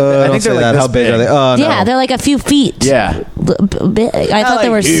 Yeah, I think they're like that. this How big are they? Oh, no. Yeah, they're like a few feet. Yeah. I thought they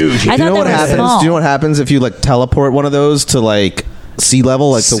were huge. I Do you know thought what they were happens? small. Do you know what happens if you like teleport one of those to like sea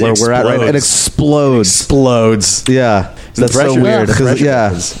level, like to where we're at right now? It explodes. Yeah, that's so pressure- weird. 'Cause, pressure yeah,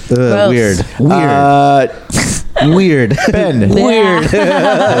 happens. weird. Weird. Ben. Weird.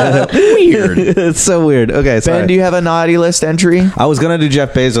 Weird. It's so weird. Okay, sorry. Ben, do you have a naughty list entry? I was gonna do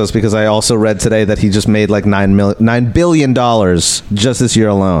Jeff Bezos because I also read today that he just made like $9 billion just this year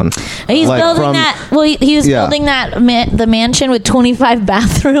alone. He's Like, building from- that. Well, he was Yeah. building that the mansion with 25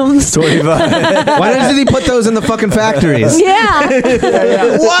 bathrooms. 25. Why doesn't he put those in the fucking factories? Yeah.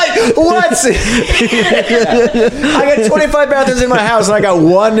 What? I got 25 bathrooms in my house, and I got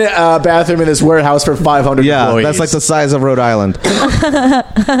one bathroom in this warehouse for 500 Yeah, employees. that's like the size of Rhode Island.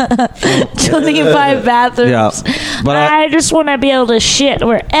 25 bathrooms. Yeah, but I just want to be able to shit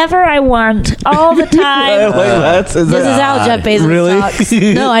wherever I want all the time. this This is how Jeff Bezos really? talks.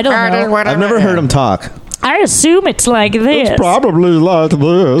 No, I don't know. I've never heard him talk. I assume it's like this. Probably like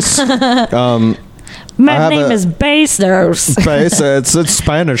this. My have name a- is Bezos. It's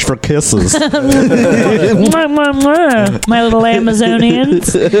Spanish for kisses. Mwah, mwah, mwah. My little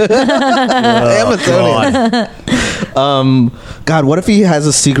Amazonians. Amazonian. God, what if he has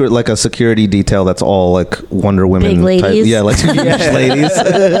a secret, like a security detail that's all like Wonder Women Big ladies? type? Yeah, like huge ladies.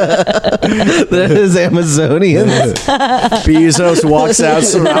 That is Amazonians. Bezos walks out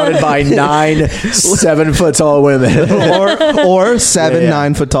surrounded by 9 7-foot-tall women. or 7 Yeah.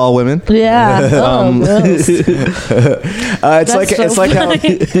 9-foot tall women. Yeah. Gross. It's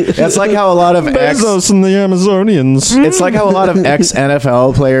like how a lot of and the Amazonians. It's like how a lot of ex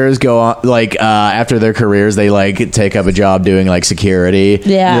NFL players go on, like after their careers, they like take up a job doing like security.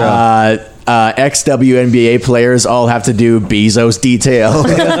 Yeah. Ex WNBA players all have to do Bezos detail.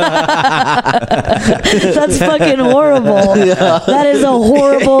 That's fucking horrible. That is a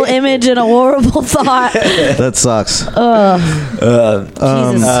horrible image and a horrible thought. That sucks.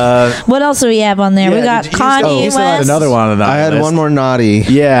 Jesus. What else do we have on there? we got Kanye You still had West. another one on the I had list. one more naughty.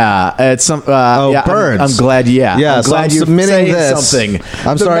 Yeah, it's some. yeah, birds. I'm glad. Yeah, Yeah, I'm so glad I'm you're submitting saying this. something.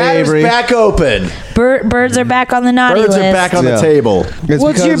 I'm The sorry, matter's Avery. back open. Birds are back on the naughty Birds list. are back on Yeah. the table. It's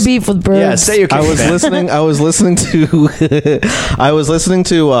What's your because- beef with birds? Yeah, say your I was listening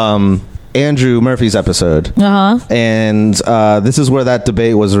to Andrew Murphy's episode. And this is where that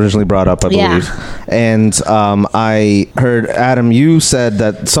debate was originally brought up, I believe. And I heard, Adam, you said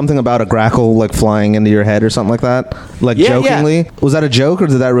that something about a grackle like flying into your head or something like that, like jokingly. Yeah. Was that a joke or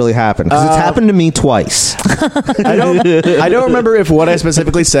did that really happen? Because it's happened to me twice. I don't remember if what I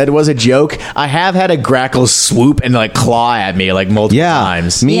specifically said was a joke. I have had a grackle swoop and like claw at me like multiple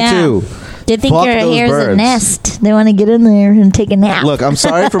times. Me too. They think your hair's a nest. They want to get in there and take a nap. Look, I'm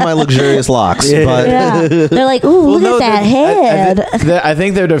sorry for my luxurious locks, but they're like, "Ooh, look at that head." I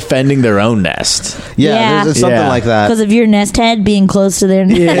think they're defending their own nest. Yeah. There's something like that because of your nest head being close to their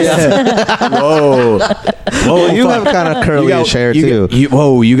nest. Whoa, you have kind of curly-ish hair too.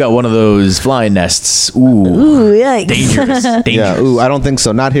 You got one of those flying nests. Ooh, yikes. Dangerous. Yeah, I don't think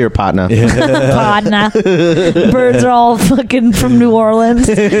so. Not here, Patna. Patna. Birds are all fucking from New Orleans.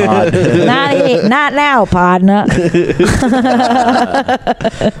 Not now, partner. But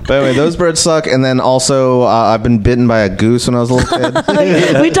anyway, those birds suck. And then also, I've been bitten by a goose when I was a little kid.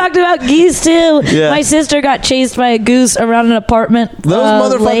 We talked about geese too. Yeah. My sister got chased by a goose around an apartment. Those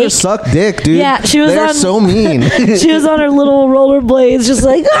motherfuckers lake. Suck dick, dude. Yeah, They're so mean. She was on her little rollerblades, just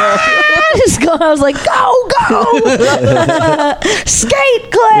like just going. I was like, go,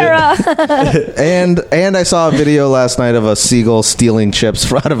 skate, Clara. and I saw a video last night of a seagull stealing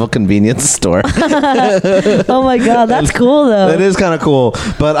chips out of a convenience store. Oh my god, that's cool though. It is kind of cool,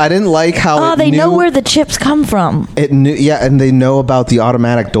 but I didn't like how they know where the chips come from. And they know about the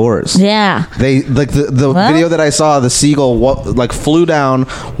automatic doors. Yeah, they like the video that I saw. The seagull flew down,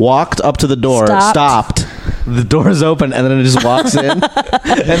 walked up to the door, stopped. The door's open, and then it just walks in, and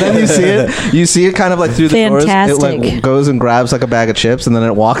then you see it kind of like through the doors. It like goes and grabs like a bag of chips, and then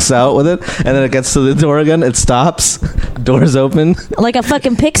it walks out with it, and then it gets to the door again. It stops, door's open, like a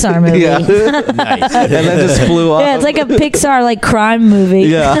fucking Pixar movie. Yeah, nice. And then just flew off. Yeah, it's like a Pixar like crime movie.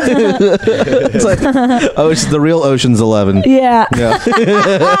 Yeah, it's like it's the real Ocean's 11. Yeah,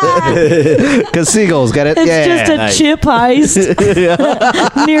 because seagulls get it. It's just a chip heist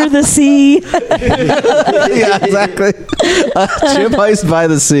near the sea. Yeah, exactly. Chip heist by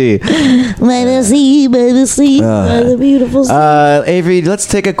the sea. By the sea, by the sea, by the beautiful sea. Avery, let's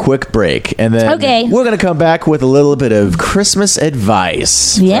take a quick break, and then we're going to come back with a little bit of Christmas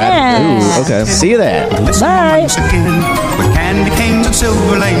advice. Yeah. Okay. See you then. Bye. With candy canes and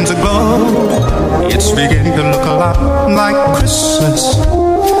silver lanes aglow, it's beginning to look a lot like Christmas.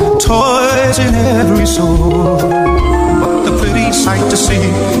 Toys in every store. The pretty sight to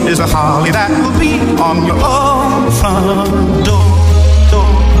see is a holly that will be on your own front door.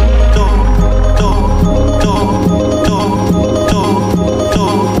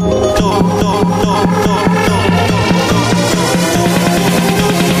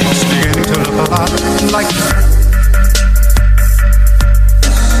 It's beginning to look a lot like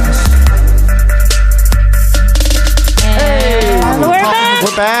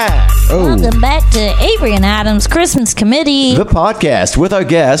We're back. Welcome back to Avery and Adam's Christmas Committee, the podcast with our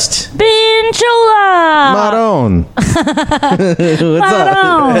guest Ben Chola. Maron. What's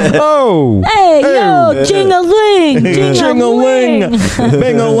up? Oh. Hey, yo, jing-a-ling. Jing-a-ling.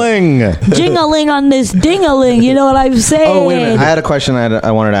 Bing-a-ling. Jing-a-ling on this ding-a-ling. You know what I'm saying? Oh, wait a minute. I had a question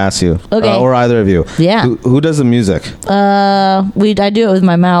I wanted to ask you. Okay. Or either of you. Yeah. Who does the music? I do it with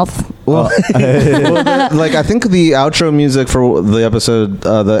my mouth. Well, like I think the outro music for the episode,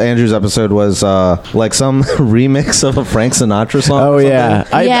 the Andrews episode, was like some remix of a Frank Sinatra song. Oh yeah,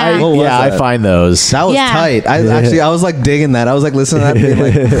 I find those. That was tight. I was like digging that. I was like listening to that, and being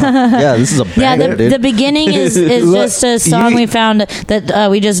like, yeah, this is a banger, dude. The beginning is just a song we found that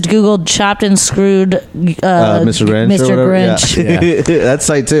we just Googled chopped and screwed Mr. Grinch. Mr. Grinch. Yeah. That's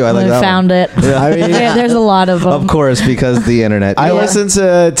tight too. I like that. We found it. Yeah. I mean, there's a lot of them. Of course, because the internet. I listen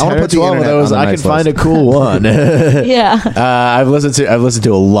to 10 or 12 of those. I can find a cool one. Yeah. I've listened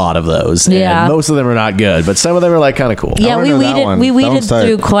to a lot of those. Yeah. And most of them are not good, but some of them are like kind of cool. Yeah, we weeded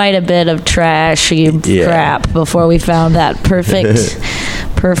through quite a bit of trashy crap before we found that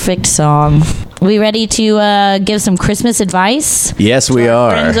perfect song. We ready to give some Christmas advice? Yes, we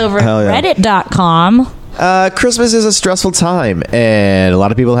are. Friends over at Reddit.com. Christmas is a stressful time, and a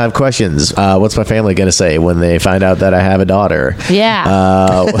lot of people have questions. What's my family going to say when they find out that I have a daughter? Yeah.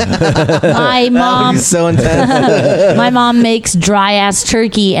 My mom. So intense. My mom makes dry ass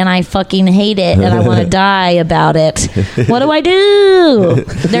turkey, and I fucking hate it, and I want to die about it. What do I do?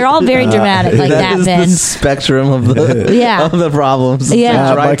 They're all very dramatic like that, is Ben. The spectrum of the of the problems.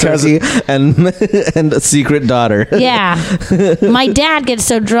 Yeah. Dry turkey and a secret daughter. Yeah. My dad gets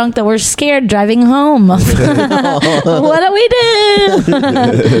so drunk that we're scared driving home. off. What do we do?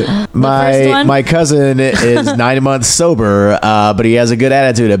 first one? My cousin is 9 months sober, but he has a good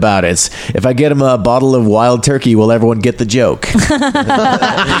attitude about it. If I get him a bottle of wild turkey, will everyone get the joke?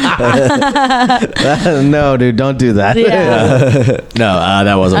 No, dude, don't do that. Yeah. No,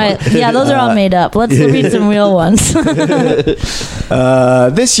 that wasn't one. Yeah, those are all made up. Let's read some real ones.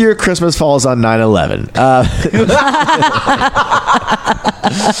 This year, Christmas falls on 9/11.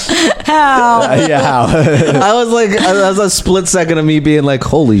 How? Yeah, how? I was like, that was a split second of me being like,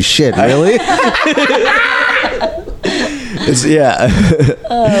 holy shit, really? Yeah.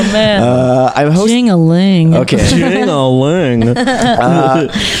 Oh man. I'm hosting. Jing-a-ling. Okay.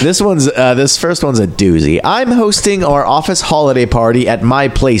 This first one's a doozy. I'm hosting our office holiday party at my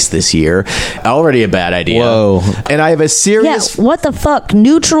place this year. Already a bad idea. Whoa. And I have a Yeah, serious. what the fuck?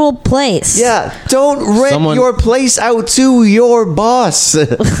 Neutral place. Yeah, don't rent your place out to your boss.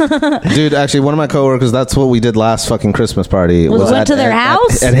 Dude, actually, one of my coworkers, that's what we did last fucking Christmas party. Went to their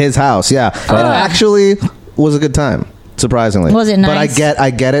house? At his house, yeah. And it actually was a good time. Surprisingly, Was it nice? But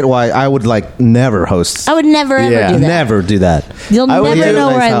I get it. Why I would like never host. I would never ever Yeah. do that. Never do that. You'll I would never get a know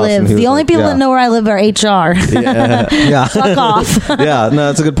nice where I house, live. and he The was only like, people yeah. that know where I live are HR. Yeah, Fuck off. yeah. No,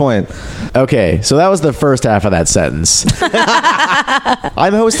 that's a good point. Okay, so that was the first half of that sentence.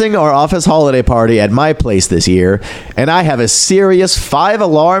 I'm hosting our office holiday party at my place this year, and I have a serious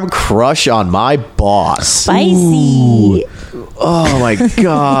 5-alarm crush on my boss. Spicy. Oh my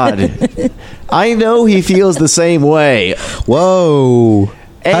god. I know he feels the same way. Whoa.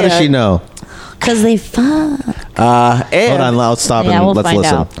 How does And- she know? Because they fuck. And Hold on, let's stop Yeah, and we'll let's find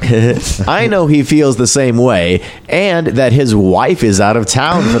listen. out. I know he feels the same way, and that his wife is out of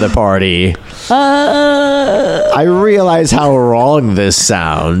town for the party. I realize how wrong this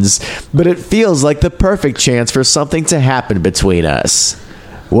sounds, but it feels like the perfect chance for something to happen between us.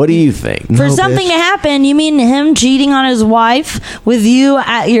 What do you think? For No, something bitch. to happen, you mean him cheating on his wife with you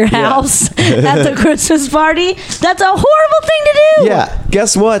at your house at the Christmas party? That's a horrible thing to do. Yeah,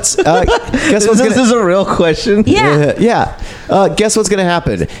 guess what? Guess what's This gonna is a real question. Yeah. yeah. Guess what's gonna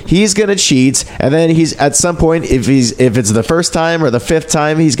happen? He's gonna cheat, and then he's at some point, if it's the first time or the fifth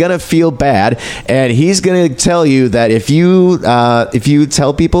time, he's gonna feel bad, and he's gonna tell you that if you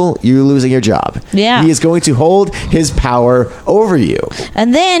tell people, you're losing your job. Yeah. he is going to hold his power over you.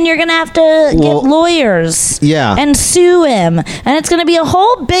 And then you're going to have to get lawyers. Yeah. And sue him. And it's going to be a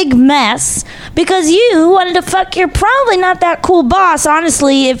whole big mess because you wanted to fuck your probably not that cool boss,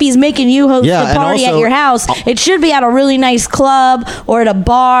 honestly, if he's making you host Yeah, the and party at also- your house. It should be at a really nice club or at a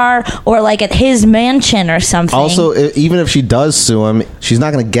bar or like at his mansion or something. Also, even if she does sue him, she's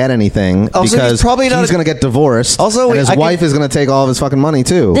not going to get anything Also, because he's probably not he's a- going to get divorced. Also, and his I can- wife is going to take all of his fucking money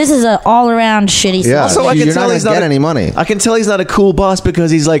too. this is an all-around shitty Yeah. Also, I You're can not tell gonna he's get not any money. I can tell he's not a cool boss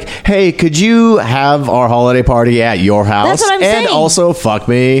because he's like, "Hey, could you have our holiday party at your house That's what I'm and saying. also fuck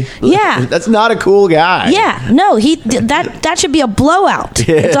me?" Yeah. That's not a cool guy. Yeah, no, that should be a blowout.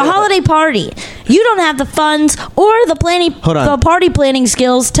 It's a holiday party. You don't have the funds or the Hold on. party planning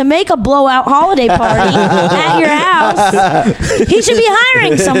skills to make a blowout holiday party at your house. He should be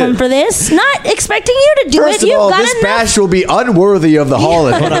hiring someone for this, not expecting you to do First it. of You've all, got this enough. bash will be unworthy of the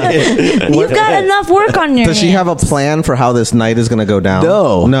holiday. You've got enough work on your Does she have a plan for how this night is going to go down?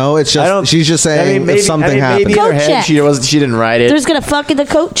 No. It's I don't- just she's just saying I mean, maybe, if something maybe happens. in her Coat head check. she didn't write it. There's gonna fuck the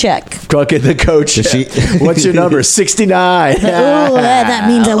coat check. Fuck it, the coach. she- What's your number? 69. Oh, that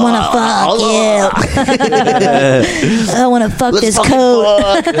means I want to fuck you. I want to fuck this coat.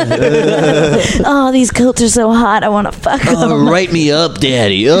 Oh, these coats are so hot. I want to fuck them. Write me up,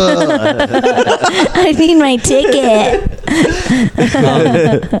 Daddy. I need my ticket.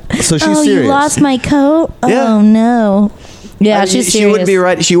 So she's Oh, serious. you lost my coat? Yeah. Oh, no. Yeah, I mean, she's she serious. wouldn't be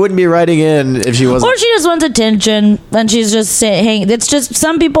right. She wouldn't be writing in if she wasn't. Or she just wants attention, and she's just saying, it's just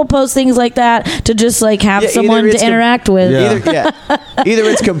some people post things like that to just like have Yeah, someone either to it's interact with. Yeah. Either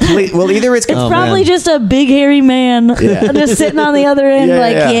it's complete. Well, either it's It's Oh, probably man. just a big hairy man Yeah. just sitting on the other end, Yeah,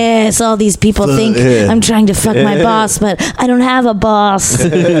 like, yeah. yes, all these people think yeah. I'm trying to fuck my boss, but I don't have a boss. I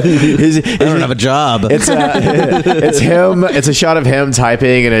don't have a job. It's him. It's a shot of him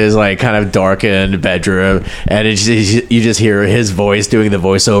typing in his like kind of darkened bedroom, and you just hear his voice doing the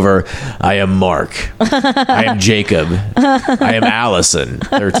voiceover. I am Mark. I am Jacob. I am Allison.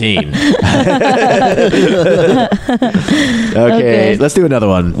 13. Okay, let's do another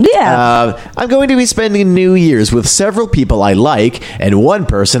one. Yeah. I'm going to be spending New Year's with several people I like and one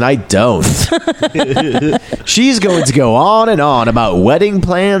person I don't. She's going to go on and on about wedding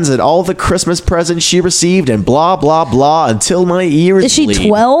plans and all the Christmas presents she received and blah, blah, blah until my ears Is she bleed.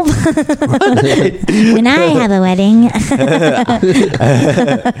 12? When I have a wedding.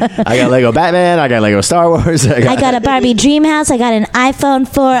 I got Lego Batman. I got Lego Star Wars. I got a Barbie dream house. I got an iPhone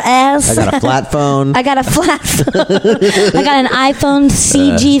 4S. I got a flat phone. I got a flat phone. I got an iPhone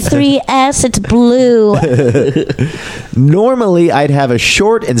CG3S. It's blue. Normally, I'd have a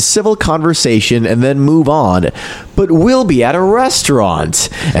short and civil conversation and then move on, but we'll be at a restaurant,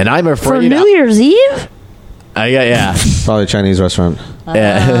 and I'm afraid For New Year's Eve? yeah. Probably a Chinese restaurant.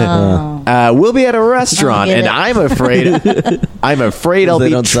 Yeah. We'll be at a restaurant, get and it. I'm afraid I'll They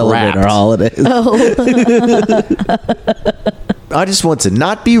be don't celebrate trapped. our holidays. I just want to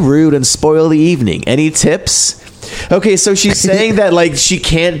not be rude and spoil the evening. Any tips? Okay, so she's saying that like she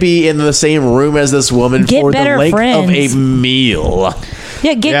can't be in the same room as this woman Get for the better length friends. of a meal.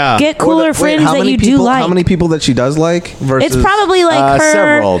 Yeah, get cooler Wait, friends how that many you people, do like. How many people that she does like? Versus It's probably like her.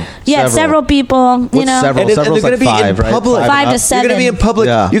 several. Yeah, several people. You What's know, several? And they're Several's going to like be five, in right? public. 5 to up. 7. You're going to be in public.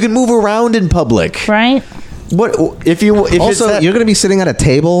 Yeah. You can move around in public. right? What if it's Also, that- you're going to be sitting at a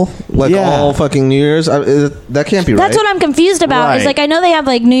table like Yeah. all fucking New Year's. That can't be right. That's what I'm confused about. Right. It's like I know they have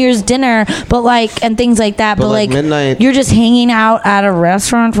like New Year's dinner, but like and things like that. But, like, like midnight- you're just hanging out at a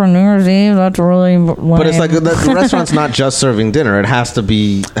restaurant for New Year's Eve. That's really. But it's like the restaurant's not just serving dinner. It has to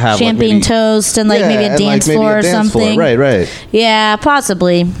be have champagne like maybe, toast and like Yeah, maybe a and, dance maybe floor a or dance floor. something. Right. Yeah,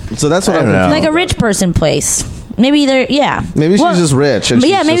 possibly. So that's what I I'm don't know. confused Like a rich person place. Maybe they're Maybe she's just rich. And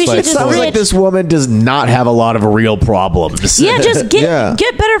yeah, she's maybe just she's just sounds like rich. this woman does not have a lot of real problems. Yeah, just get Yeah.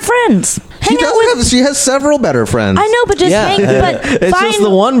 better friends. She Hang out does with. She has several better friends. I know, but just Yeah. hang. But It's find, just the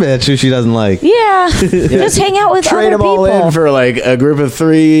one bitch who she doesn't like. Yeah, just hang out with Trade other them all people. in for like a group of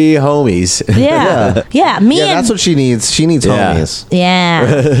 3 homies. Yeah. Me Yeah, and that's what she needs. She needs Yeah. homies.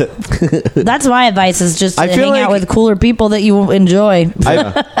 yeah. That's my advice: is just to I feel hang out like- with cooler people that you enjoy.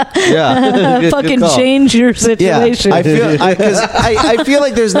 Yeah. Good Fucking call. change your Yeah, situation. I feel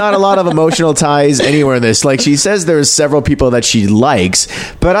like there's not a lot of emotional ties anywhere in this. Like she says, there's several people that she likes,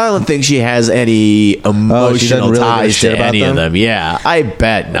 but I don't think she has any emotional really give a ties shit to about any of them? them. Yeah, I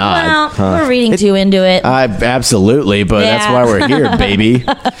bet not. well, we're reading too into it. Absolutely, but that's Yeah. why we're here, baby.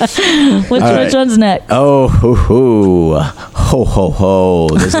 Which right. one's next? Oh, ho, ho.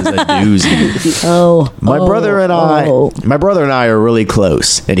 This is a doozy. My brother and I are really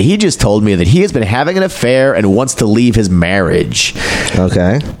close, and he just told me that he has been having an affair and wants to leave his marriage.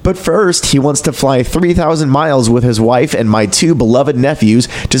 Okay. But first, he wants to fly 3,000 miles with his wife and my 2 beloved nephews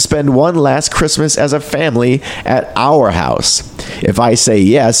to spend one last Christmas as a family at our house. If I say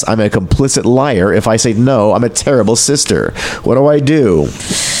yes, I'm a complicit liar. If I say no, I'm a terrible sister. What do I do?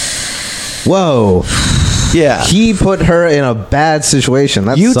 Whoa. Yeah. He put her in a bad situation.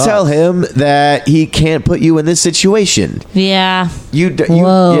 That You sucks. tell him that he can't put you in this situation. Yeah. You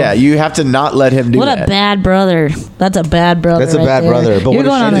have to not let him do What that. a bad brother. That's a bad brother. That's a right bad there. brother. But You're what if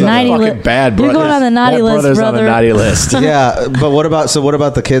going on she's the a naughty fucking list. bad brother. You're going on the naughty That list, brother's brother. on the naughty list. Yeah, but what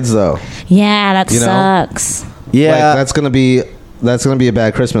about the kids though? Yeah, that You know? sucks. Yeah, Like, that's gonna be a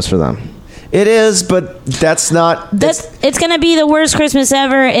bad Christmas for them. it is, but that's not. It's gonna be the worst Christmas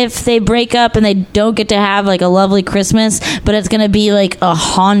ever if they break up and they don't get to have like a lovely Christmas. But it's gonna be like a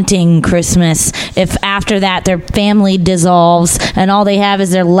haunting Christmas if after that their family dissolves and all they have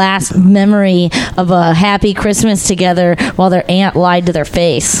is their last memory of a happy Christmas together while their aunt lied to their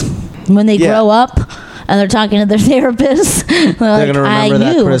face. When they Yeah. grow up and they're talking to their therapist, they're gonna remember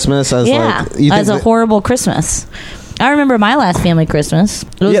that Christmas as, like, you think as a that- horrible Christmas. I remember my last family Christmas.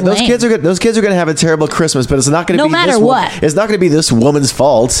 It was Yeah, those lame. kids are good. Those kids are going to have a terrible Christmas, but it's not going to No be matter this what. It's not going to be this woman's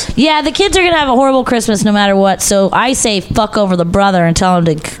fault. Yeah, the kids are going to have a horrible Christmas no matter what. So I say fuck over the brother and tell him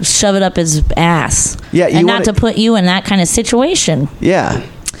to shove it up his ass. Yeah, you and wanna- not to put you in that kind of situation. Yeah.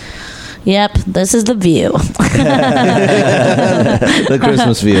 Yep, this is the view. The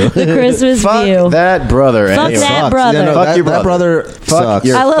Christmas view. The Christmas Fuck view. that brother. Fuck anyway. that Sucks. brother. Yeah, no, Fuck that, your that brother Fuck sucks.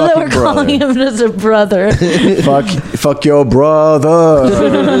 your I love that we're fucking brother. calling him as a brother. fuck your brother.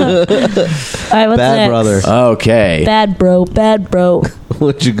 All right, what's Bad next? brother. Okay. Bad bro.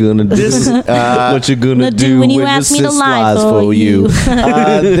 What you gonna do? What you gonna do when you when ask the me to sis lie lies for you?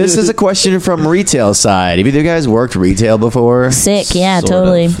 This is a question from retail side. Have either of you guys worked retail before? Sick, yeah, Sort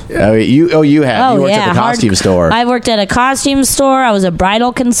totally. of. You have. Oh, You worked yeah, at the costume store. I worked at a costume store. I was a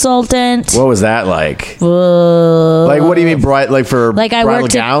bridal consultant. What was that like? Whoa. Like, what do you mean, like for Like I bridal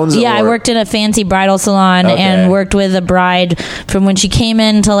worked gowns? I or- worked in a fancy bridal salon Okay. and worked with a bride from when she came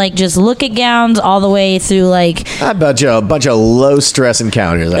in to like just look at gowns all the way through like A bunch of low stress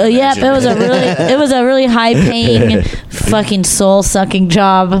encounters. I yep, imagine. it was a really high paying fucking soul sucking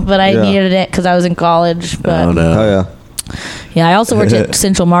job, but I Yeah. needed it because I was in college. But Oh no. Oh yeah. yeah, I also worked at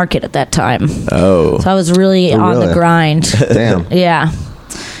Central Market at that time, Oh. so I was really on the really? grind. Damn. Yeah.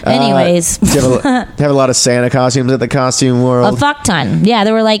 Anyways, Do you have a lot of Santa costumes at the Costume a World? fuck ton. Yeah,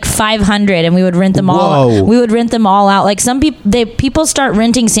 there were like 500, and we would rent them all. Whoa. We would rent them all out. Like some people start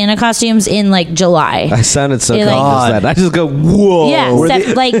renting Santa costumes in like July. I sounded so You're like- confident. I just go, whoa. Yeah,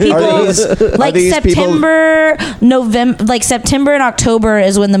 like people like these September, November, like September and October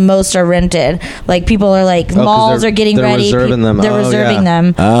is when the most are rented. Like people are like 'cause malls are getting they're ready. reserving them. They're Oh, reserving yeah.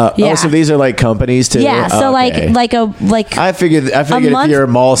 them. Oh, so these are like companies too. yeah. So Okay. like I figured if month- you're a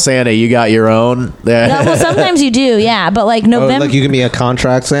mall Santa, you got your own. no, well, sometimes you do, yeah. But like Oh, November, like you can be a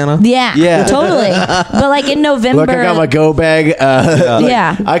contract Santa? yeah, Yeah. totally. But like in November, Look, I got my go bag.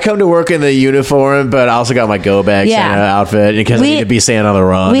 yeah. I come to work in the uniform, but I also got my go bag Yeah. Santa outfit because I need to be Santa on the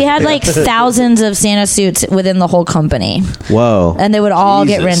run. We had like thousands of Santa suits within the whole company, Whoa. and they would all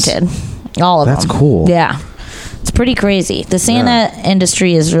get Jesus. rented. All of them. That's cool. Yeah. It's pretty crazy. The Santa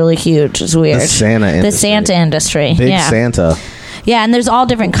industry is really huge. It's weird. The Santa The industry. Santa industry. Big yeah. Santa. Yeah, and there's all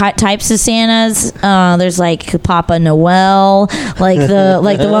different types of Santas. There's like Papa Noel, like the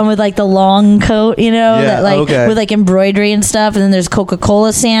one with like the long coat, you know, Yeah, that like okay. with like embroidery and stuff. And then there's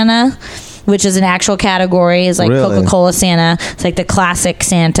Coca-Cola Santa, which is an actual category. Is like Really? Coca-Cola Santa. It's like the classic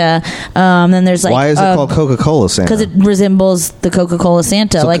Santa. Then there's like Why is it called Coca-Cola Santa? because it resembles the Coca-Cola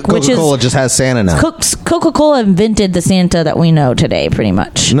Santa, So like which is Coca-Cola just has Santa now. Coca-Cola invented the Santa that we know today, pretty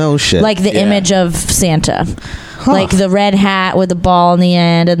much. No shit. Like the Yeah. image of Santa. Like the red hat with the ball in the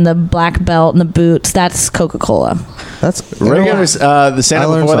end and the black belt and the boots. That's Coca-Cola. That's Regular, the Santa I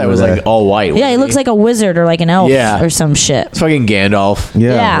learned before that something was today. like all white. Yeah, wasn't he looks like a wizard or like an elf Yeah. or some shit. It's fucking Gandalf.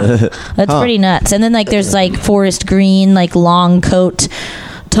 Yeah. That's pretty nuts. And then like there's like forest green, like long coat,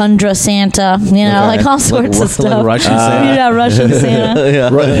 tundra Santa, you know, Okay. like all sorts of stuff. Like Russian Santa. Yeah, Russian Santa. Yeah.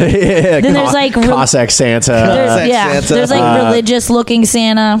 Yeah, Then there's like Cossack Santa. there's, yeah, Santa. there's like religious looking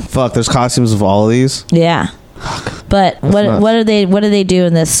Santa. Fuck, there's costumes of all of these. Yeah. But nuts. what do they do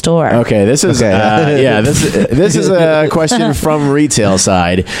in this store? Okay, this is Okay. this is a question from retail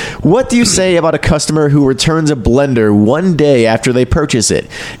side. What do you say about a customer who returns a blender one day after they purchase it?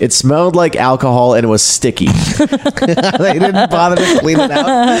 It smelled like alcohol and was sticky. They didn't bother to clean it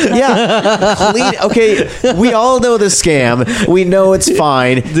out. Yeah, clean. Okay, we all know the scam. We know it's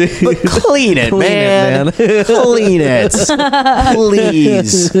fine, but clean it, man. Clean it,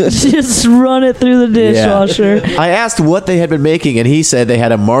 please. Just run it through the dishwasher. I asked what they had been making, and he said they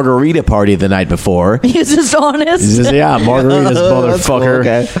had a margarita party the night before. He's just honest. He says, yeah, margaritas, That's cool, motherfucker.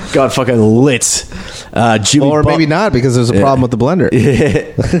 okay. Got fucking lit. Jimmy Or maybe not, because there's a problem with the blender.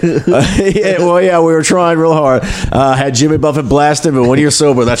 yeah, we were trying real hard. Had Jimmy Buffett blasted, but when you're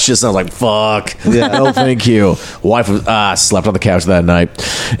sober, that shit sounds like fuck. Yeah. No, thank you. Wife was slept on the couch that night.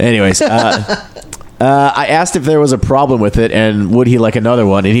 Anyways, I asked if there was a problem with it and would he like another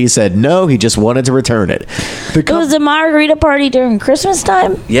one, and he said no. He just wanted to return it. It was a margarita party during Christmas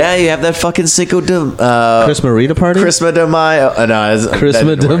time. Yeah, you have that fucking Cinco de Chris Marita party? Christmas de Mayo. No,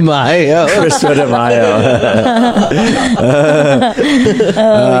 Christmas de Mayo. Christmas de Mayo.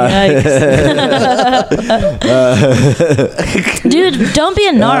 Dude, don't be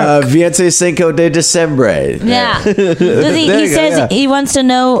a narc. Viente Cinco de Diciembre. Yeah. Does he There you go, says yeah. he wants to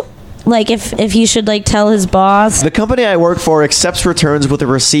know like if he should like tell his boss. The company I work for accepts returns with a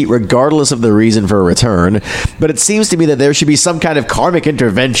receipt regardless of the reason for a return, but it seems to me that there should be some kind of karmic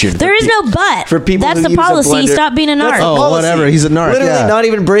intervention. There is no but. For people That's who the use a policy. blender. Stop being a narc. That's the Oh, policy. whatever. He's a narc, Literally yeah. not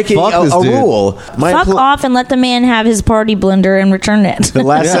even breaking Fuck a this dude. rule. Fuck off and let the man have his party blender and return it. The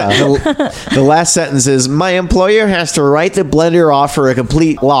last, the last sentence is, my employer has to write the blender off for a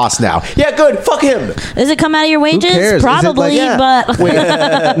complete loss now. Yeah, good. Fuck him. Does it come out of your wages? cares? Is it like- Probably, Yeah.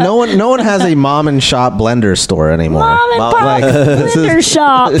 but No one has a mom and shop blender store anymore. mom and pop blender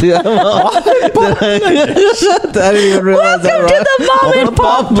shop. I didn't even realize that. Welcome to the mom and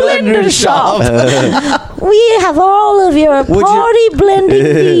pop blender shop. We have all of your you- party blending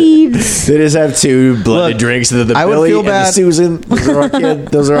needs. They just have two blended Look, drinks. The I would Billy feel and the bad- Susan. Those are our kid.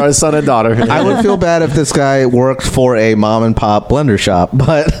 Those are our son and daughter. I would feel bad if this guy worked for a mom and pop blender shop,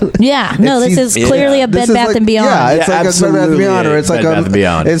 but Yeah, no, this is yeah. clearly a this Bed is Bath like- and Beyond. Yeah, it's Yeah, like a Bed Bath and absolutely Beyond, or it's like Bed Bath and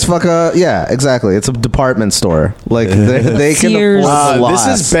Beyond. It's like yeah, exactly. It's a department store. Like they can Sears. afford the this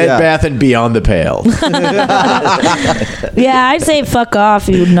loss. is Bed Yeah. Bath and Beyond the Pale. Yeah, I'd say fuck off,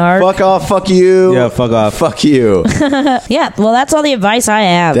 you narc. Fuck off. Fuck you. Yeah, fuck off. Fuck you. Yeah, well, that's all the advice I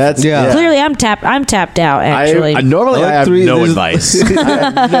have. That's Yeah. Clearly, I'm tapped out. Actually, Normally I like I have three- no there's- advice.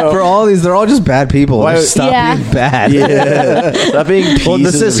 For all these, they're all just bad people. Why- Just stop Yeah. being bad. Yeah. Stop being Well, the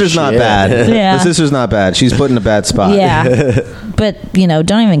pieces of sister's not shit. bad. Yeah. The sister's not bad. She's put in a bad spot. yeah, but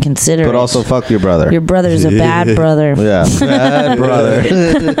don't even consider But it. also, fuck your brother. Your brother's a bad brother. Yeah, bad brother.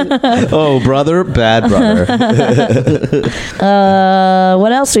 Oh, brother, bad brother.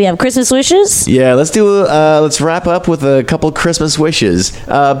 What else do we have? Christmas wishes? Yeah, let's wrap up with a couple Christmas wishes.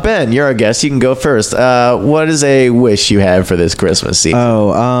 Ben, you're our guest. You can go first. What is a wish you have for this Christmas season?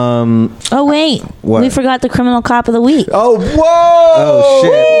 Oh, wait. What? We forgot the criminal cop of the week. Oh, whoa!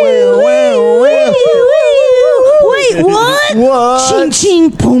 Wait, what? What? Ching, ching,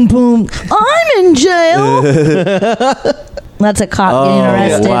 boom, boom. I'm in jail. That's a cop getting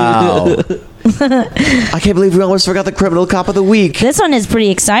arrested. Wow. I can't believe we almost forgot the criminal cop of the week. This one is pretty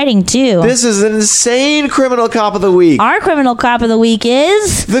exciting, too. This is an insane criminal cop of the week. Our criminal cop of the week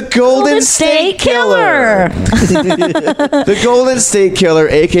is... The Golden State Killer. The Golden State Killer,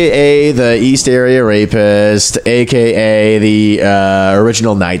 a.k.a. the East Area Rapist, a.k.a. the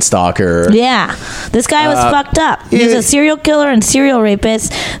original Night Stalker. Yeah. This guy was fucked up. He's a serial killer and serial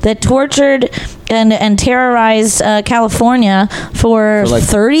rapist that tortured and terrorized California for like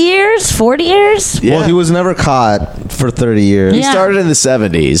 30 years? 40 years? Yeah. Well, he was never caught for 30 years. He Yeah. started in the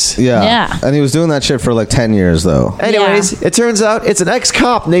 70s. Yeah. And he was doing that shit for like 10 years, though. Anyways, it turns out it's an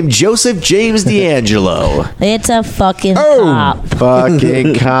ex-cop named Joseph James D'Angelo. It's a fucking cop.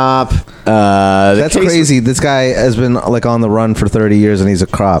 Fucking cop. The That's case- crazy. This guy has been like on the run for 30 years and he's a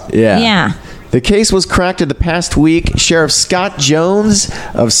cop. Yeah. Yeah. The case was cracked in the past week. Sheriff Scott Jones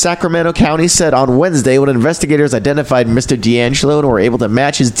of Sacramento County said on Wednesday when investigators identified Mr. D'Angelo and were able to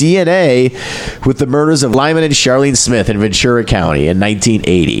match his DNA with the murders of Lyman and Charlene Smith in Ventura County in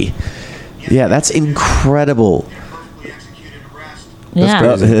 1980. Yeah, that's incredible.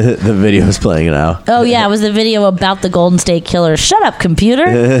 Yeah. The video is playing now. Oh, yeah. It was the video about the Golden State Killer. Shut up, computer.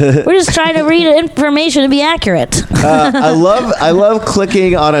 We're just trying to read information to be accurate. I love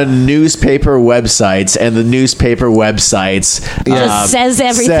clicking on a newspaper websites, and the newspaper websites Just says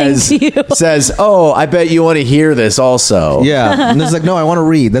everything to you. Says, "Oh, I bet you want to hear this also." Yeah. And it's like, no, I want to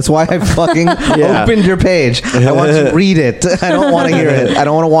read. That's why I fucking Yeah. opened your page. I want to read it. I don't want to hear it. I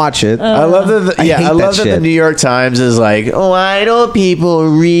don't want to watch it. I love that. I hate I love that that the shit. New York Times is like, "Why don't people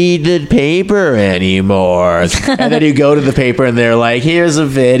read the paper anymore?" And then you go to the paper and they're like, "Here's a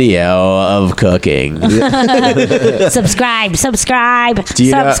video of cooking." Subscribe. Do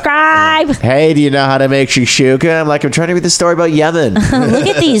you know- Subscribe. Hey, do you know how to make shakshuka? I'm like, I'm trying to read the story about Yemen. Look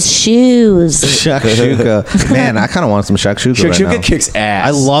at these shoes. Shakshuka. Man, I kind of want some shakshuka right Shakshuka now. kicks ass.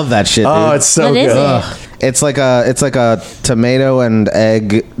 I love that shit, dude. Oh, it's so What good. is it? Ugh. It's like a tomato and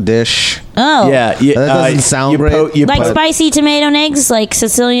egg dish. Oh. That doesn't sound great. Like spicy tomato and eggs, like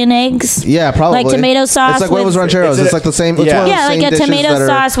Sicilian eggs. Yeah, probably. Like tomato sauce. It's like huevos with- rancheros. It's like the same. It's Yeah. one of the Yeah, like same a dishes tomato that are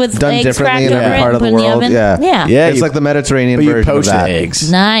sauce with done eggs differently in cracked every over part it of the and put in the world. oven. Yeah, Yeah. Yeah, It's you- like the Mediterranean but you version of poach the that.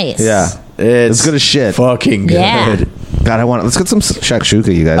 eggs. Nice. Yeah, It's good as shit. Fucking good. Yeah. God, I want. Let's get some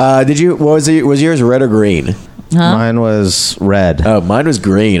shakshuka, you guys. Did you? What was yours? Red or green? Mine was red. Oh, mine was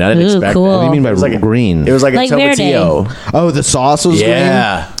green. I didn't Ooh, expect cool. that. What do you mean by It was like a- green? It was like, Like a Verde. tomatillo. Oh, the sauce was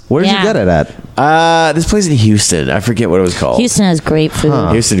Yeah. green. Where did Yeah. you get it at? This place in Houston. I forget what it was called. Houston has great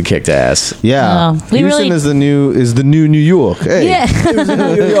food. Houston kicked ass. Yeah, Oh, we Houston really- is the new New York. Hey. Yeah.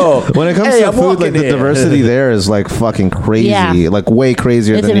 When it comes Hey, to I'm food, like walking the here. diversity there is like fucking crazy, Yeah. like way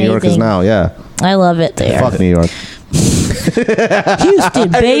crazier It's than New York is amazing. now. Yeah, I love it there. fuck New York. Houston,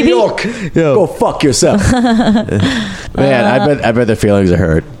 baby. New York, go fuck yourself. Man, I bet their feelings are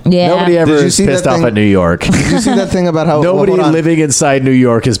hurt. Yeah. Nobody ever Did you is see pissed that off thing- at New York. Did you see that thing about how Nobody hold on. living inside New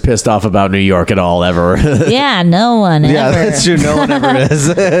York is pissed off about New York at all ever. Yeah, no one Yeah, ever. that's true. No one ever is.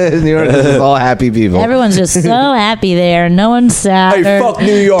 New York is just all happy people. Everyone's just so happy there. No one's sad Hey, or fuck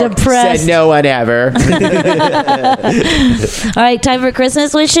New York. depressed. Said no one ever. All right, time for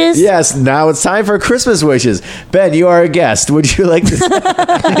Christmas wishes? Yes, now it's time for Christmas wishes. Ben, you are a guest. Would you like to?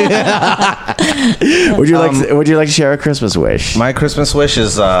 Would you like to share a Christmas wish? My Christmas wish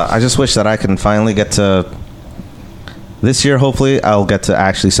is I just wish that I can finally get to this year. Hopefully, I'll get to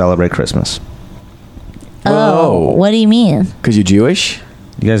actually celebrate Christmas. Oh, what do you mean? Because you're Jewish.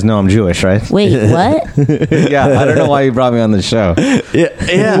 You guys know I'm Jewish, right? Wait, what? Yeah, I don't know why you brought me on the show.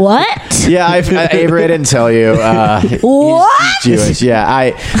 Yeah. What? Yeah, Avery, I didn't tell you. What? He's Jewish.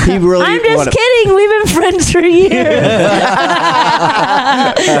 Yeah, he really. I'm just wanna- kidding. We've been friends for years.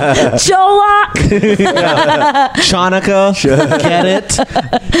 Cholak. Chanukah, get it?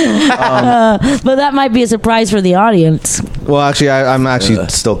 But that might be a surprise for the audience. Well, actually, I'm actually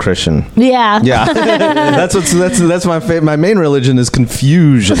still Christian. Yeah. Yeah, that's my main religion is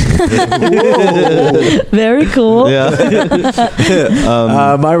confusion. Very cool. Yeah,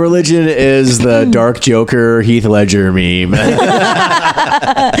 My religion is the Dark Joker Heath Ledger meme. Mine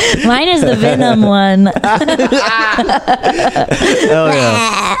is the Venom one. hell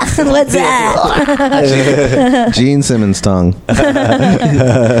yeah, What's that? Gene Simmons tongue.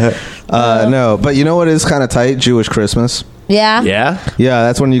 No, but you know what is kind of tight? Jewish Christmas. Yeah. Yeah? Yeah,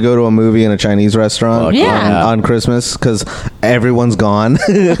 that's when you go to a movie in a Chinese restaurant Fuck yeah. on Christmas because everyone's gone.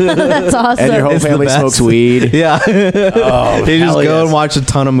 That's awesome. And your whole It's the family best. smokes weed. Yeah, Oh, you just hell go yes. and watch a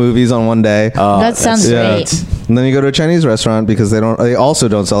ton of movies on one day. That sounds Yeah. great. And then you go to a Chinese restaurant because they also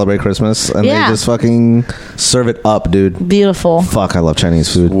don't celebrate Christmas and Yeah. they just fucking serve it up, dude. Beautiful. Fuck, I love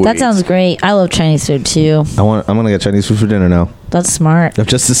Chinese food. That sounds great. I love Chinese food too. I'm gonna get Chinese food for dinner now. That's smart. I've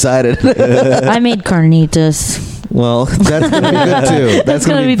just decided. I made carnitas. Well, that's gonna be good too. That's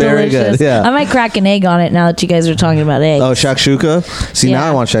gonna be very delicious. good. Yeah. I might crack an egg on it now that you guys are talking about eggs. Oh, shakshuka. See, Yeah. now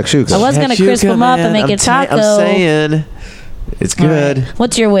I want shakshuka. I was gonna crisp them up and make a taco. I'm saying it's All good. right.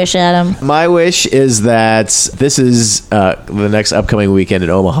 What's your wish, Adam? My wish is that this is the next upcoming weekend in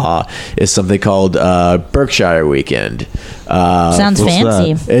Omaha is something called Berkshire Weekend. Sounds what's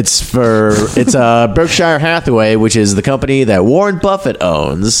fancy. It's Berkshire Hathaway, which is the company that Warren Buffett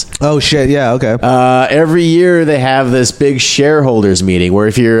owns. Oh shit! Yeah. Okay. Every year they have this big shareholders meeting where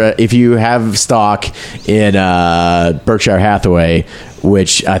if you have stock in Berkshire Hathaway,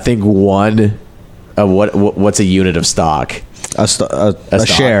 which I think what's a unit of stock? A stock.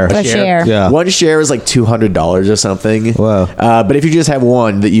 share. A share. Yeah. One share is like $200 or something. Wow. But if you just have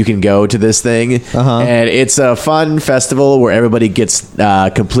one, that you can go to this thing, and it's a fun festival where everybody gets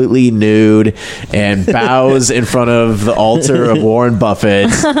completely nude and bows in front of the altar of Warren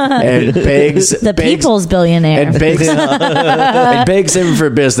Buffett and begs The people's billionaire. and begs him for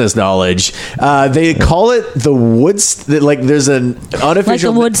business knowledge. They call it the there's an like the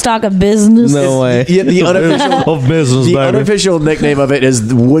unofficial Woodstock of business. No way. Yeah, the unofficial of business, the baby. unofficial nickname of it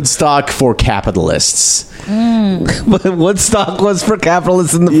is Woodstock for capitalists. But Woodstock was for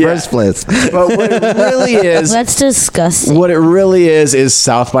capitalists in the Yeah. first place. But what it really is, That's disgusting. what it really is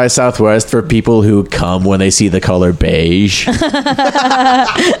South by Southwest for people who come when they see the color beige. What's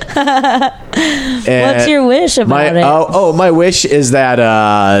your wish about it? My wish is that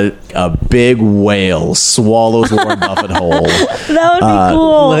a big whale swallows Warren Buffett whole. That would be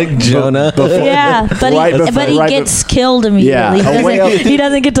cool. Like Jonah. Yeah, but Right before- he right gets killed immediately. Yeah, he, a doesn't, whale- he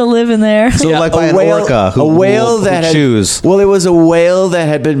doesn't get to live in there. So like by a an whale, orca who a whale who that had, chews. Well, it was a whale that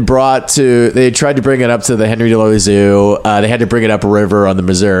had been brought to. They tried to bring it up to the Henry Deloy Zoo. They had to bring it up a river on the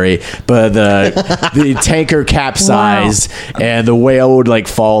Missouri, but the tanker capsized, and the whale would like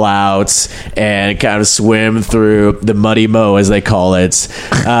fall out and kind of swim through the muddy mow, as they call it.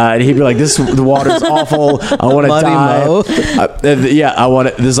 And he'd be like, the water's awful. I want to Muddy die." mow? I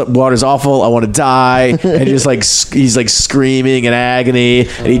want to. This water's awful. I want to die. And just like he's like screaming in agony,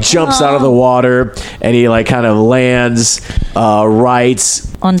 and he jumps out of the water, and he like kind of lands right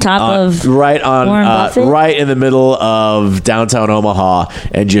On top of right on Warren Buffett? right in the middle of downtown Omaha,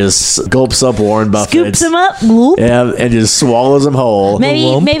 and just gulps up Warren Buffett, scoops him up. Whoop. yeah, and just swallows him whole.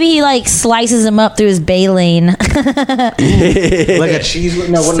 Maybe he like slices him up through his bay lane. Like a cheese.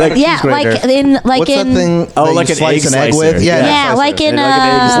 No, what? Like a Yeah, cheese grater. like in What's that thing? Oh, that like you an slice egg an egg slicer. with? Yeah. Yeah, like in Like an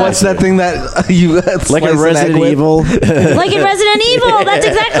egg slicer. What's that thing that you Like slice a an egg Resident with? Evil. like in Resident Evil. That's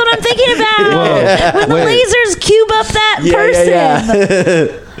exactly what I'm thinking about. Whoa. When the Wait. lasers cube up that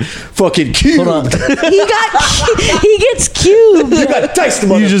person. Fucking cube. He gets cubed. You got diced,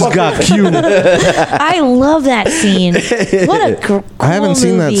 You just got cute. I love that scene. What a cool I haven't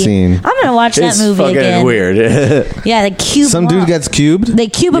seen that movie. scene. I'm gonna watch that It's movie fucking again. weird. Yeah, they cube Some him dude up. gets cubed. They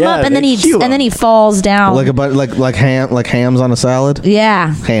cube him Yeah, up and then they cube him. he falls down. Like hams on a salad.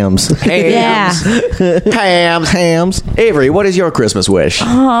 Yeah. Hams. Yeah. Hams. Avery, what is your Christmas wish?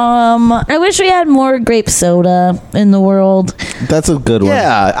 I wish we had more grape soda in the world. That's a good one.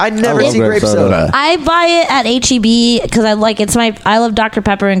 Yeah, I never love see grape soda. I buy it at HEB because I love Dr.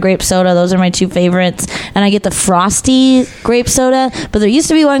 Pepper and grape soda. Those are my two favorites. And I get the frosty grape soda. But there used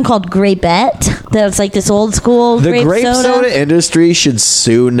to be one called Grapette. That's like this old school The grape soda industry should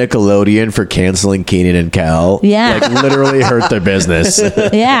sue Nickelodeon for canceling Keenan and Kel. Yeah. Like literally hurt their business.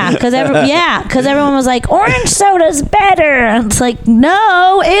 Yeah, because everyone was like, orange soda's better. And it's like,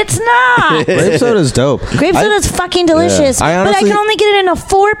 no, it's not. Grape soda's dope. Grape soda's fucking delicious. I but I honestly- can only get it in a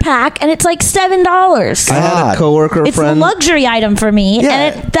 4 4-pack, and it's like $7. I had a coworker It's friend. a luxury item for me, Yeah.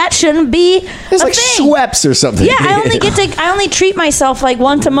 and that shouldn't be It's a like thing. Schweppes or something. Yeah, I only treat myself like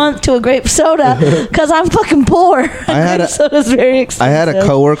once a month to a grape soda because I'm fucking poor. Grape soda's very expensive. I had a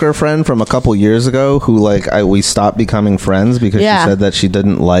coworker friend from a couple years ago who we stopped becoming friends because Yeah. she said that she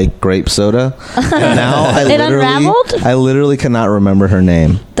didn't like grape soda. And now It unraveled? I literally cannot remember her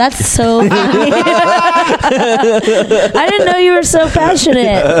name. That's so funny. I didn't know you were so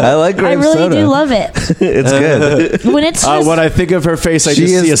passionate. I like grape I really soda. do love it. It's good. When it's just, When I think of her face, I She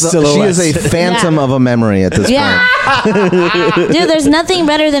just see a is silhouette. she is a phantom Yeah. of a memory at this yeah. Dude, there's nothing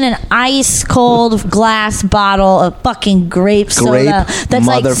better than an ice cold glass bottle of fucking grape soda that's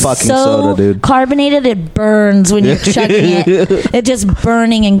like motherfucking so soda, dude. carbonated it burns when you're chugging it. It's just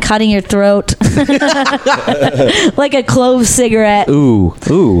burning and cutting your throat like a clove cigarette. point.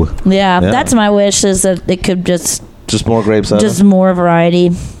 Ooh. Yeah, that's my wish, is that it could just More grape soda. just more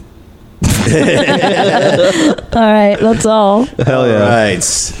variety. All right, that's all. Hell yeah. All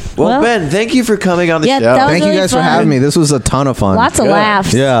right. Well, Well- Ben, thank you for coming on the Yeah, show. that was Thank you really guys for fun. having me. This was a ton of fun. Lots of Good.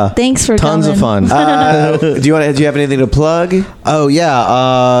 laughs. Yeah. Thanks for Tons coming. of fun. Do you have anything to plug? Oh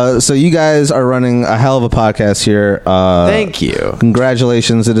yeah. So you guys are running a hell of a podcast here. Thank you.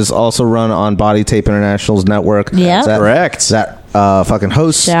 Congratulations. It is also run on Body Tape International's network. Yeah. Correct. That fucking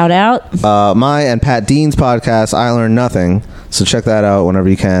hosts Shout out. my and Pat Dean's podcast, I Learn Nothing. So check that out whenever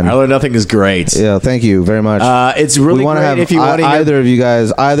you can. I Learn Nothing is great. Yeah, thank you very much. It's really we want to great have if you want to hear. either of you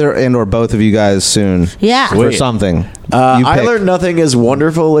guys, either and or both of you guys soon. Yeah. For Sweet. something. You I pick. Learned Nothing is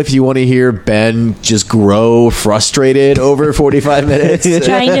wonderful if you want to hear Ben just grow frustrated over 45 minutes.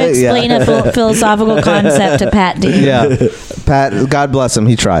 Trying to explain a philosophical concept to Pat Dean. Yeah, Pat. God bless him.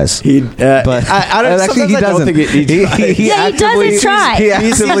 He tries. But I don't, actually, he sometimes I don't doesn't. think he Yeah, he doesn't try. He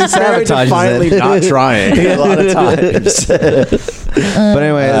He's actively very sabotages defiantly it. not trying a lot of times. But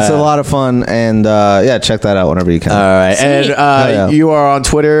anyway, it's a lot of fun, and yeah, check that out whenever you can. All right, and Sweet. Yeah. you are on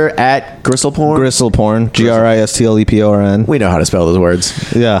Twitter at Gristleporn. Gristle porn, GRISTLEPORN. We know how to spell those words.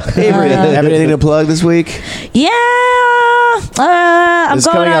 Yeah. Avery, have anything to plug this week? Yeah. I'm This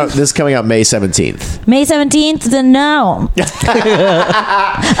going coming on out. This is coming out May 17th. May 17th. Then no.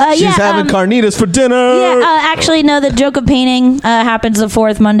 She's having carnitas for dinner. Actually, no. The Joke of Painting happens the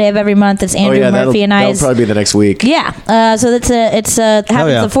fourth Monday of every month. It's Andrew Murphy and that'll I's. probably be the next week. Yeah, so it's happens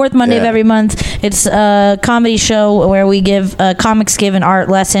yeah. the fourth Monday of Yeah. every month. It's a comedy show where we give comics give an art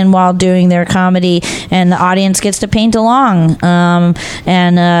lesson while doing their comedy, and the audience gets to paint along. And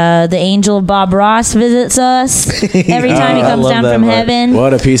the angel Bob Ross visits us every time he I comes love down that from part. heaven.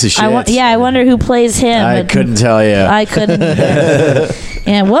 What a piece of shit. I wonder who plays him. I couldn't tell you. I couldn't either.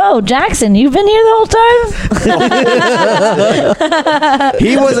 And whoa, Jackson, you've been here the whole time?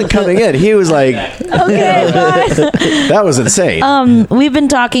 He wasn't coming in. He was like, Okay, bye. that was insane. We've been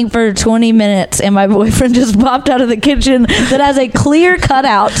talking for 20 minutes, and my boyfriend just popped out of the kitchen that has a clear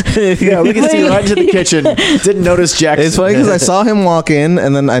cutout. Yeah, we can see right into the kitchen. Didn't notice Jackson. It's funny because I saw him walk in,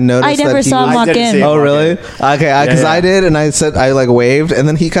 and then I noticed I never that he saw him was- walk didn't see in. him. Oh walk really? in. Okay, because Yeah. I did, and I said I like waved, and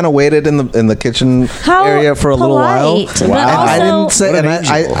then he kind of waited in the kitchen How area for a little while. polite. But Wow. And I also, didn't say, What an and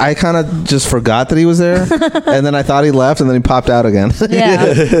angel. I kind of just forgot that he was there, and then I thought he left, and then he popped out again.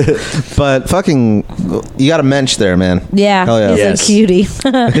 yeah, But fucking, you got a mensch there, man. yeah, Hell yeah. he's Yes. a cutie.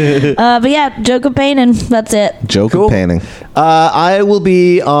 But yeah, Joke of Painting, that's it. Joke Cool. of painting. I will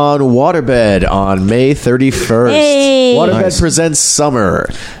be on Waterbed on May 31st. Hey. Waterbed Nice. presents Summer.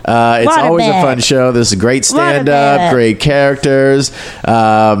 It's always a Waterbed. fun show. This is great stand-up, Waterbed. great characters.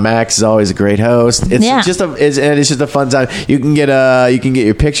 Max is always a great host. It's Yeah. just a fun time. You can get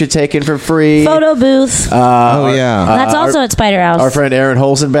your picture taken for free. Photo booth. Oh yeah. that's also at Spider House. Our friend Erin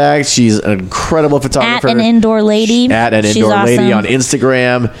Holzenbach, she's an incredible at photographer. an indoor lady. At an She's indoor lady awesome. on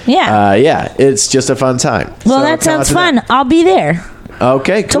Instagram. Yeah. Yeah, it's just a fun time. Well, So that come out sounds to fun. I'll be there.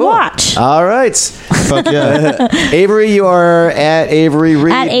 Okay, cool. watch. All right. Fuck yeah. Avery, you are at Avery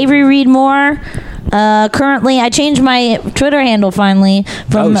Reed. At Avery Reed Moore. Currently, I changed my Twitter handle finally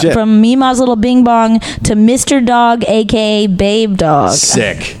from Oh, shit. Mima's Little Bing Bong to Mr. Dog, aka Babe Dog.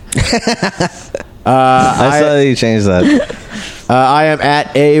 Sick. I saw that you changed that. I am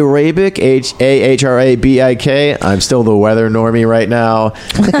at Arabic, HAHRABIK. I'm still the weather normie right now.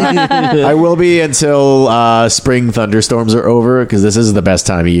 I will be until spring thunderstorms are over, because this is the best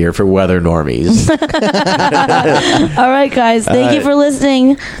time of year for weather normies. All right, guys. Thank you for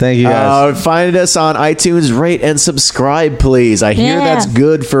listening. Thank you guys. Find us on iTunes, rate and subscribe, please. I hear Yeah. that's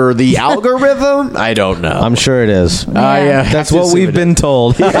good for the algorithm. I don't know. I'm sure it is. Yeah. That's what we've been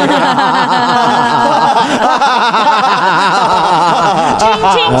told. Ching,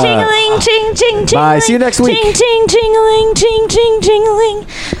 ching, ching-a-ling, ching, ching, ching. Bye. See you next week. Ching, ching, ching-a-ling, ching, ching, ching-a-ling.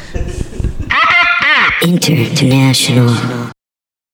 International.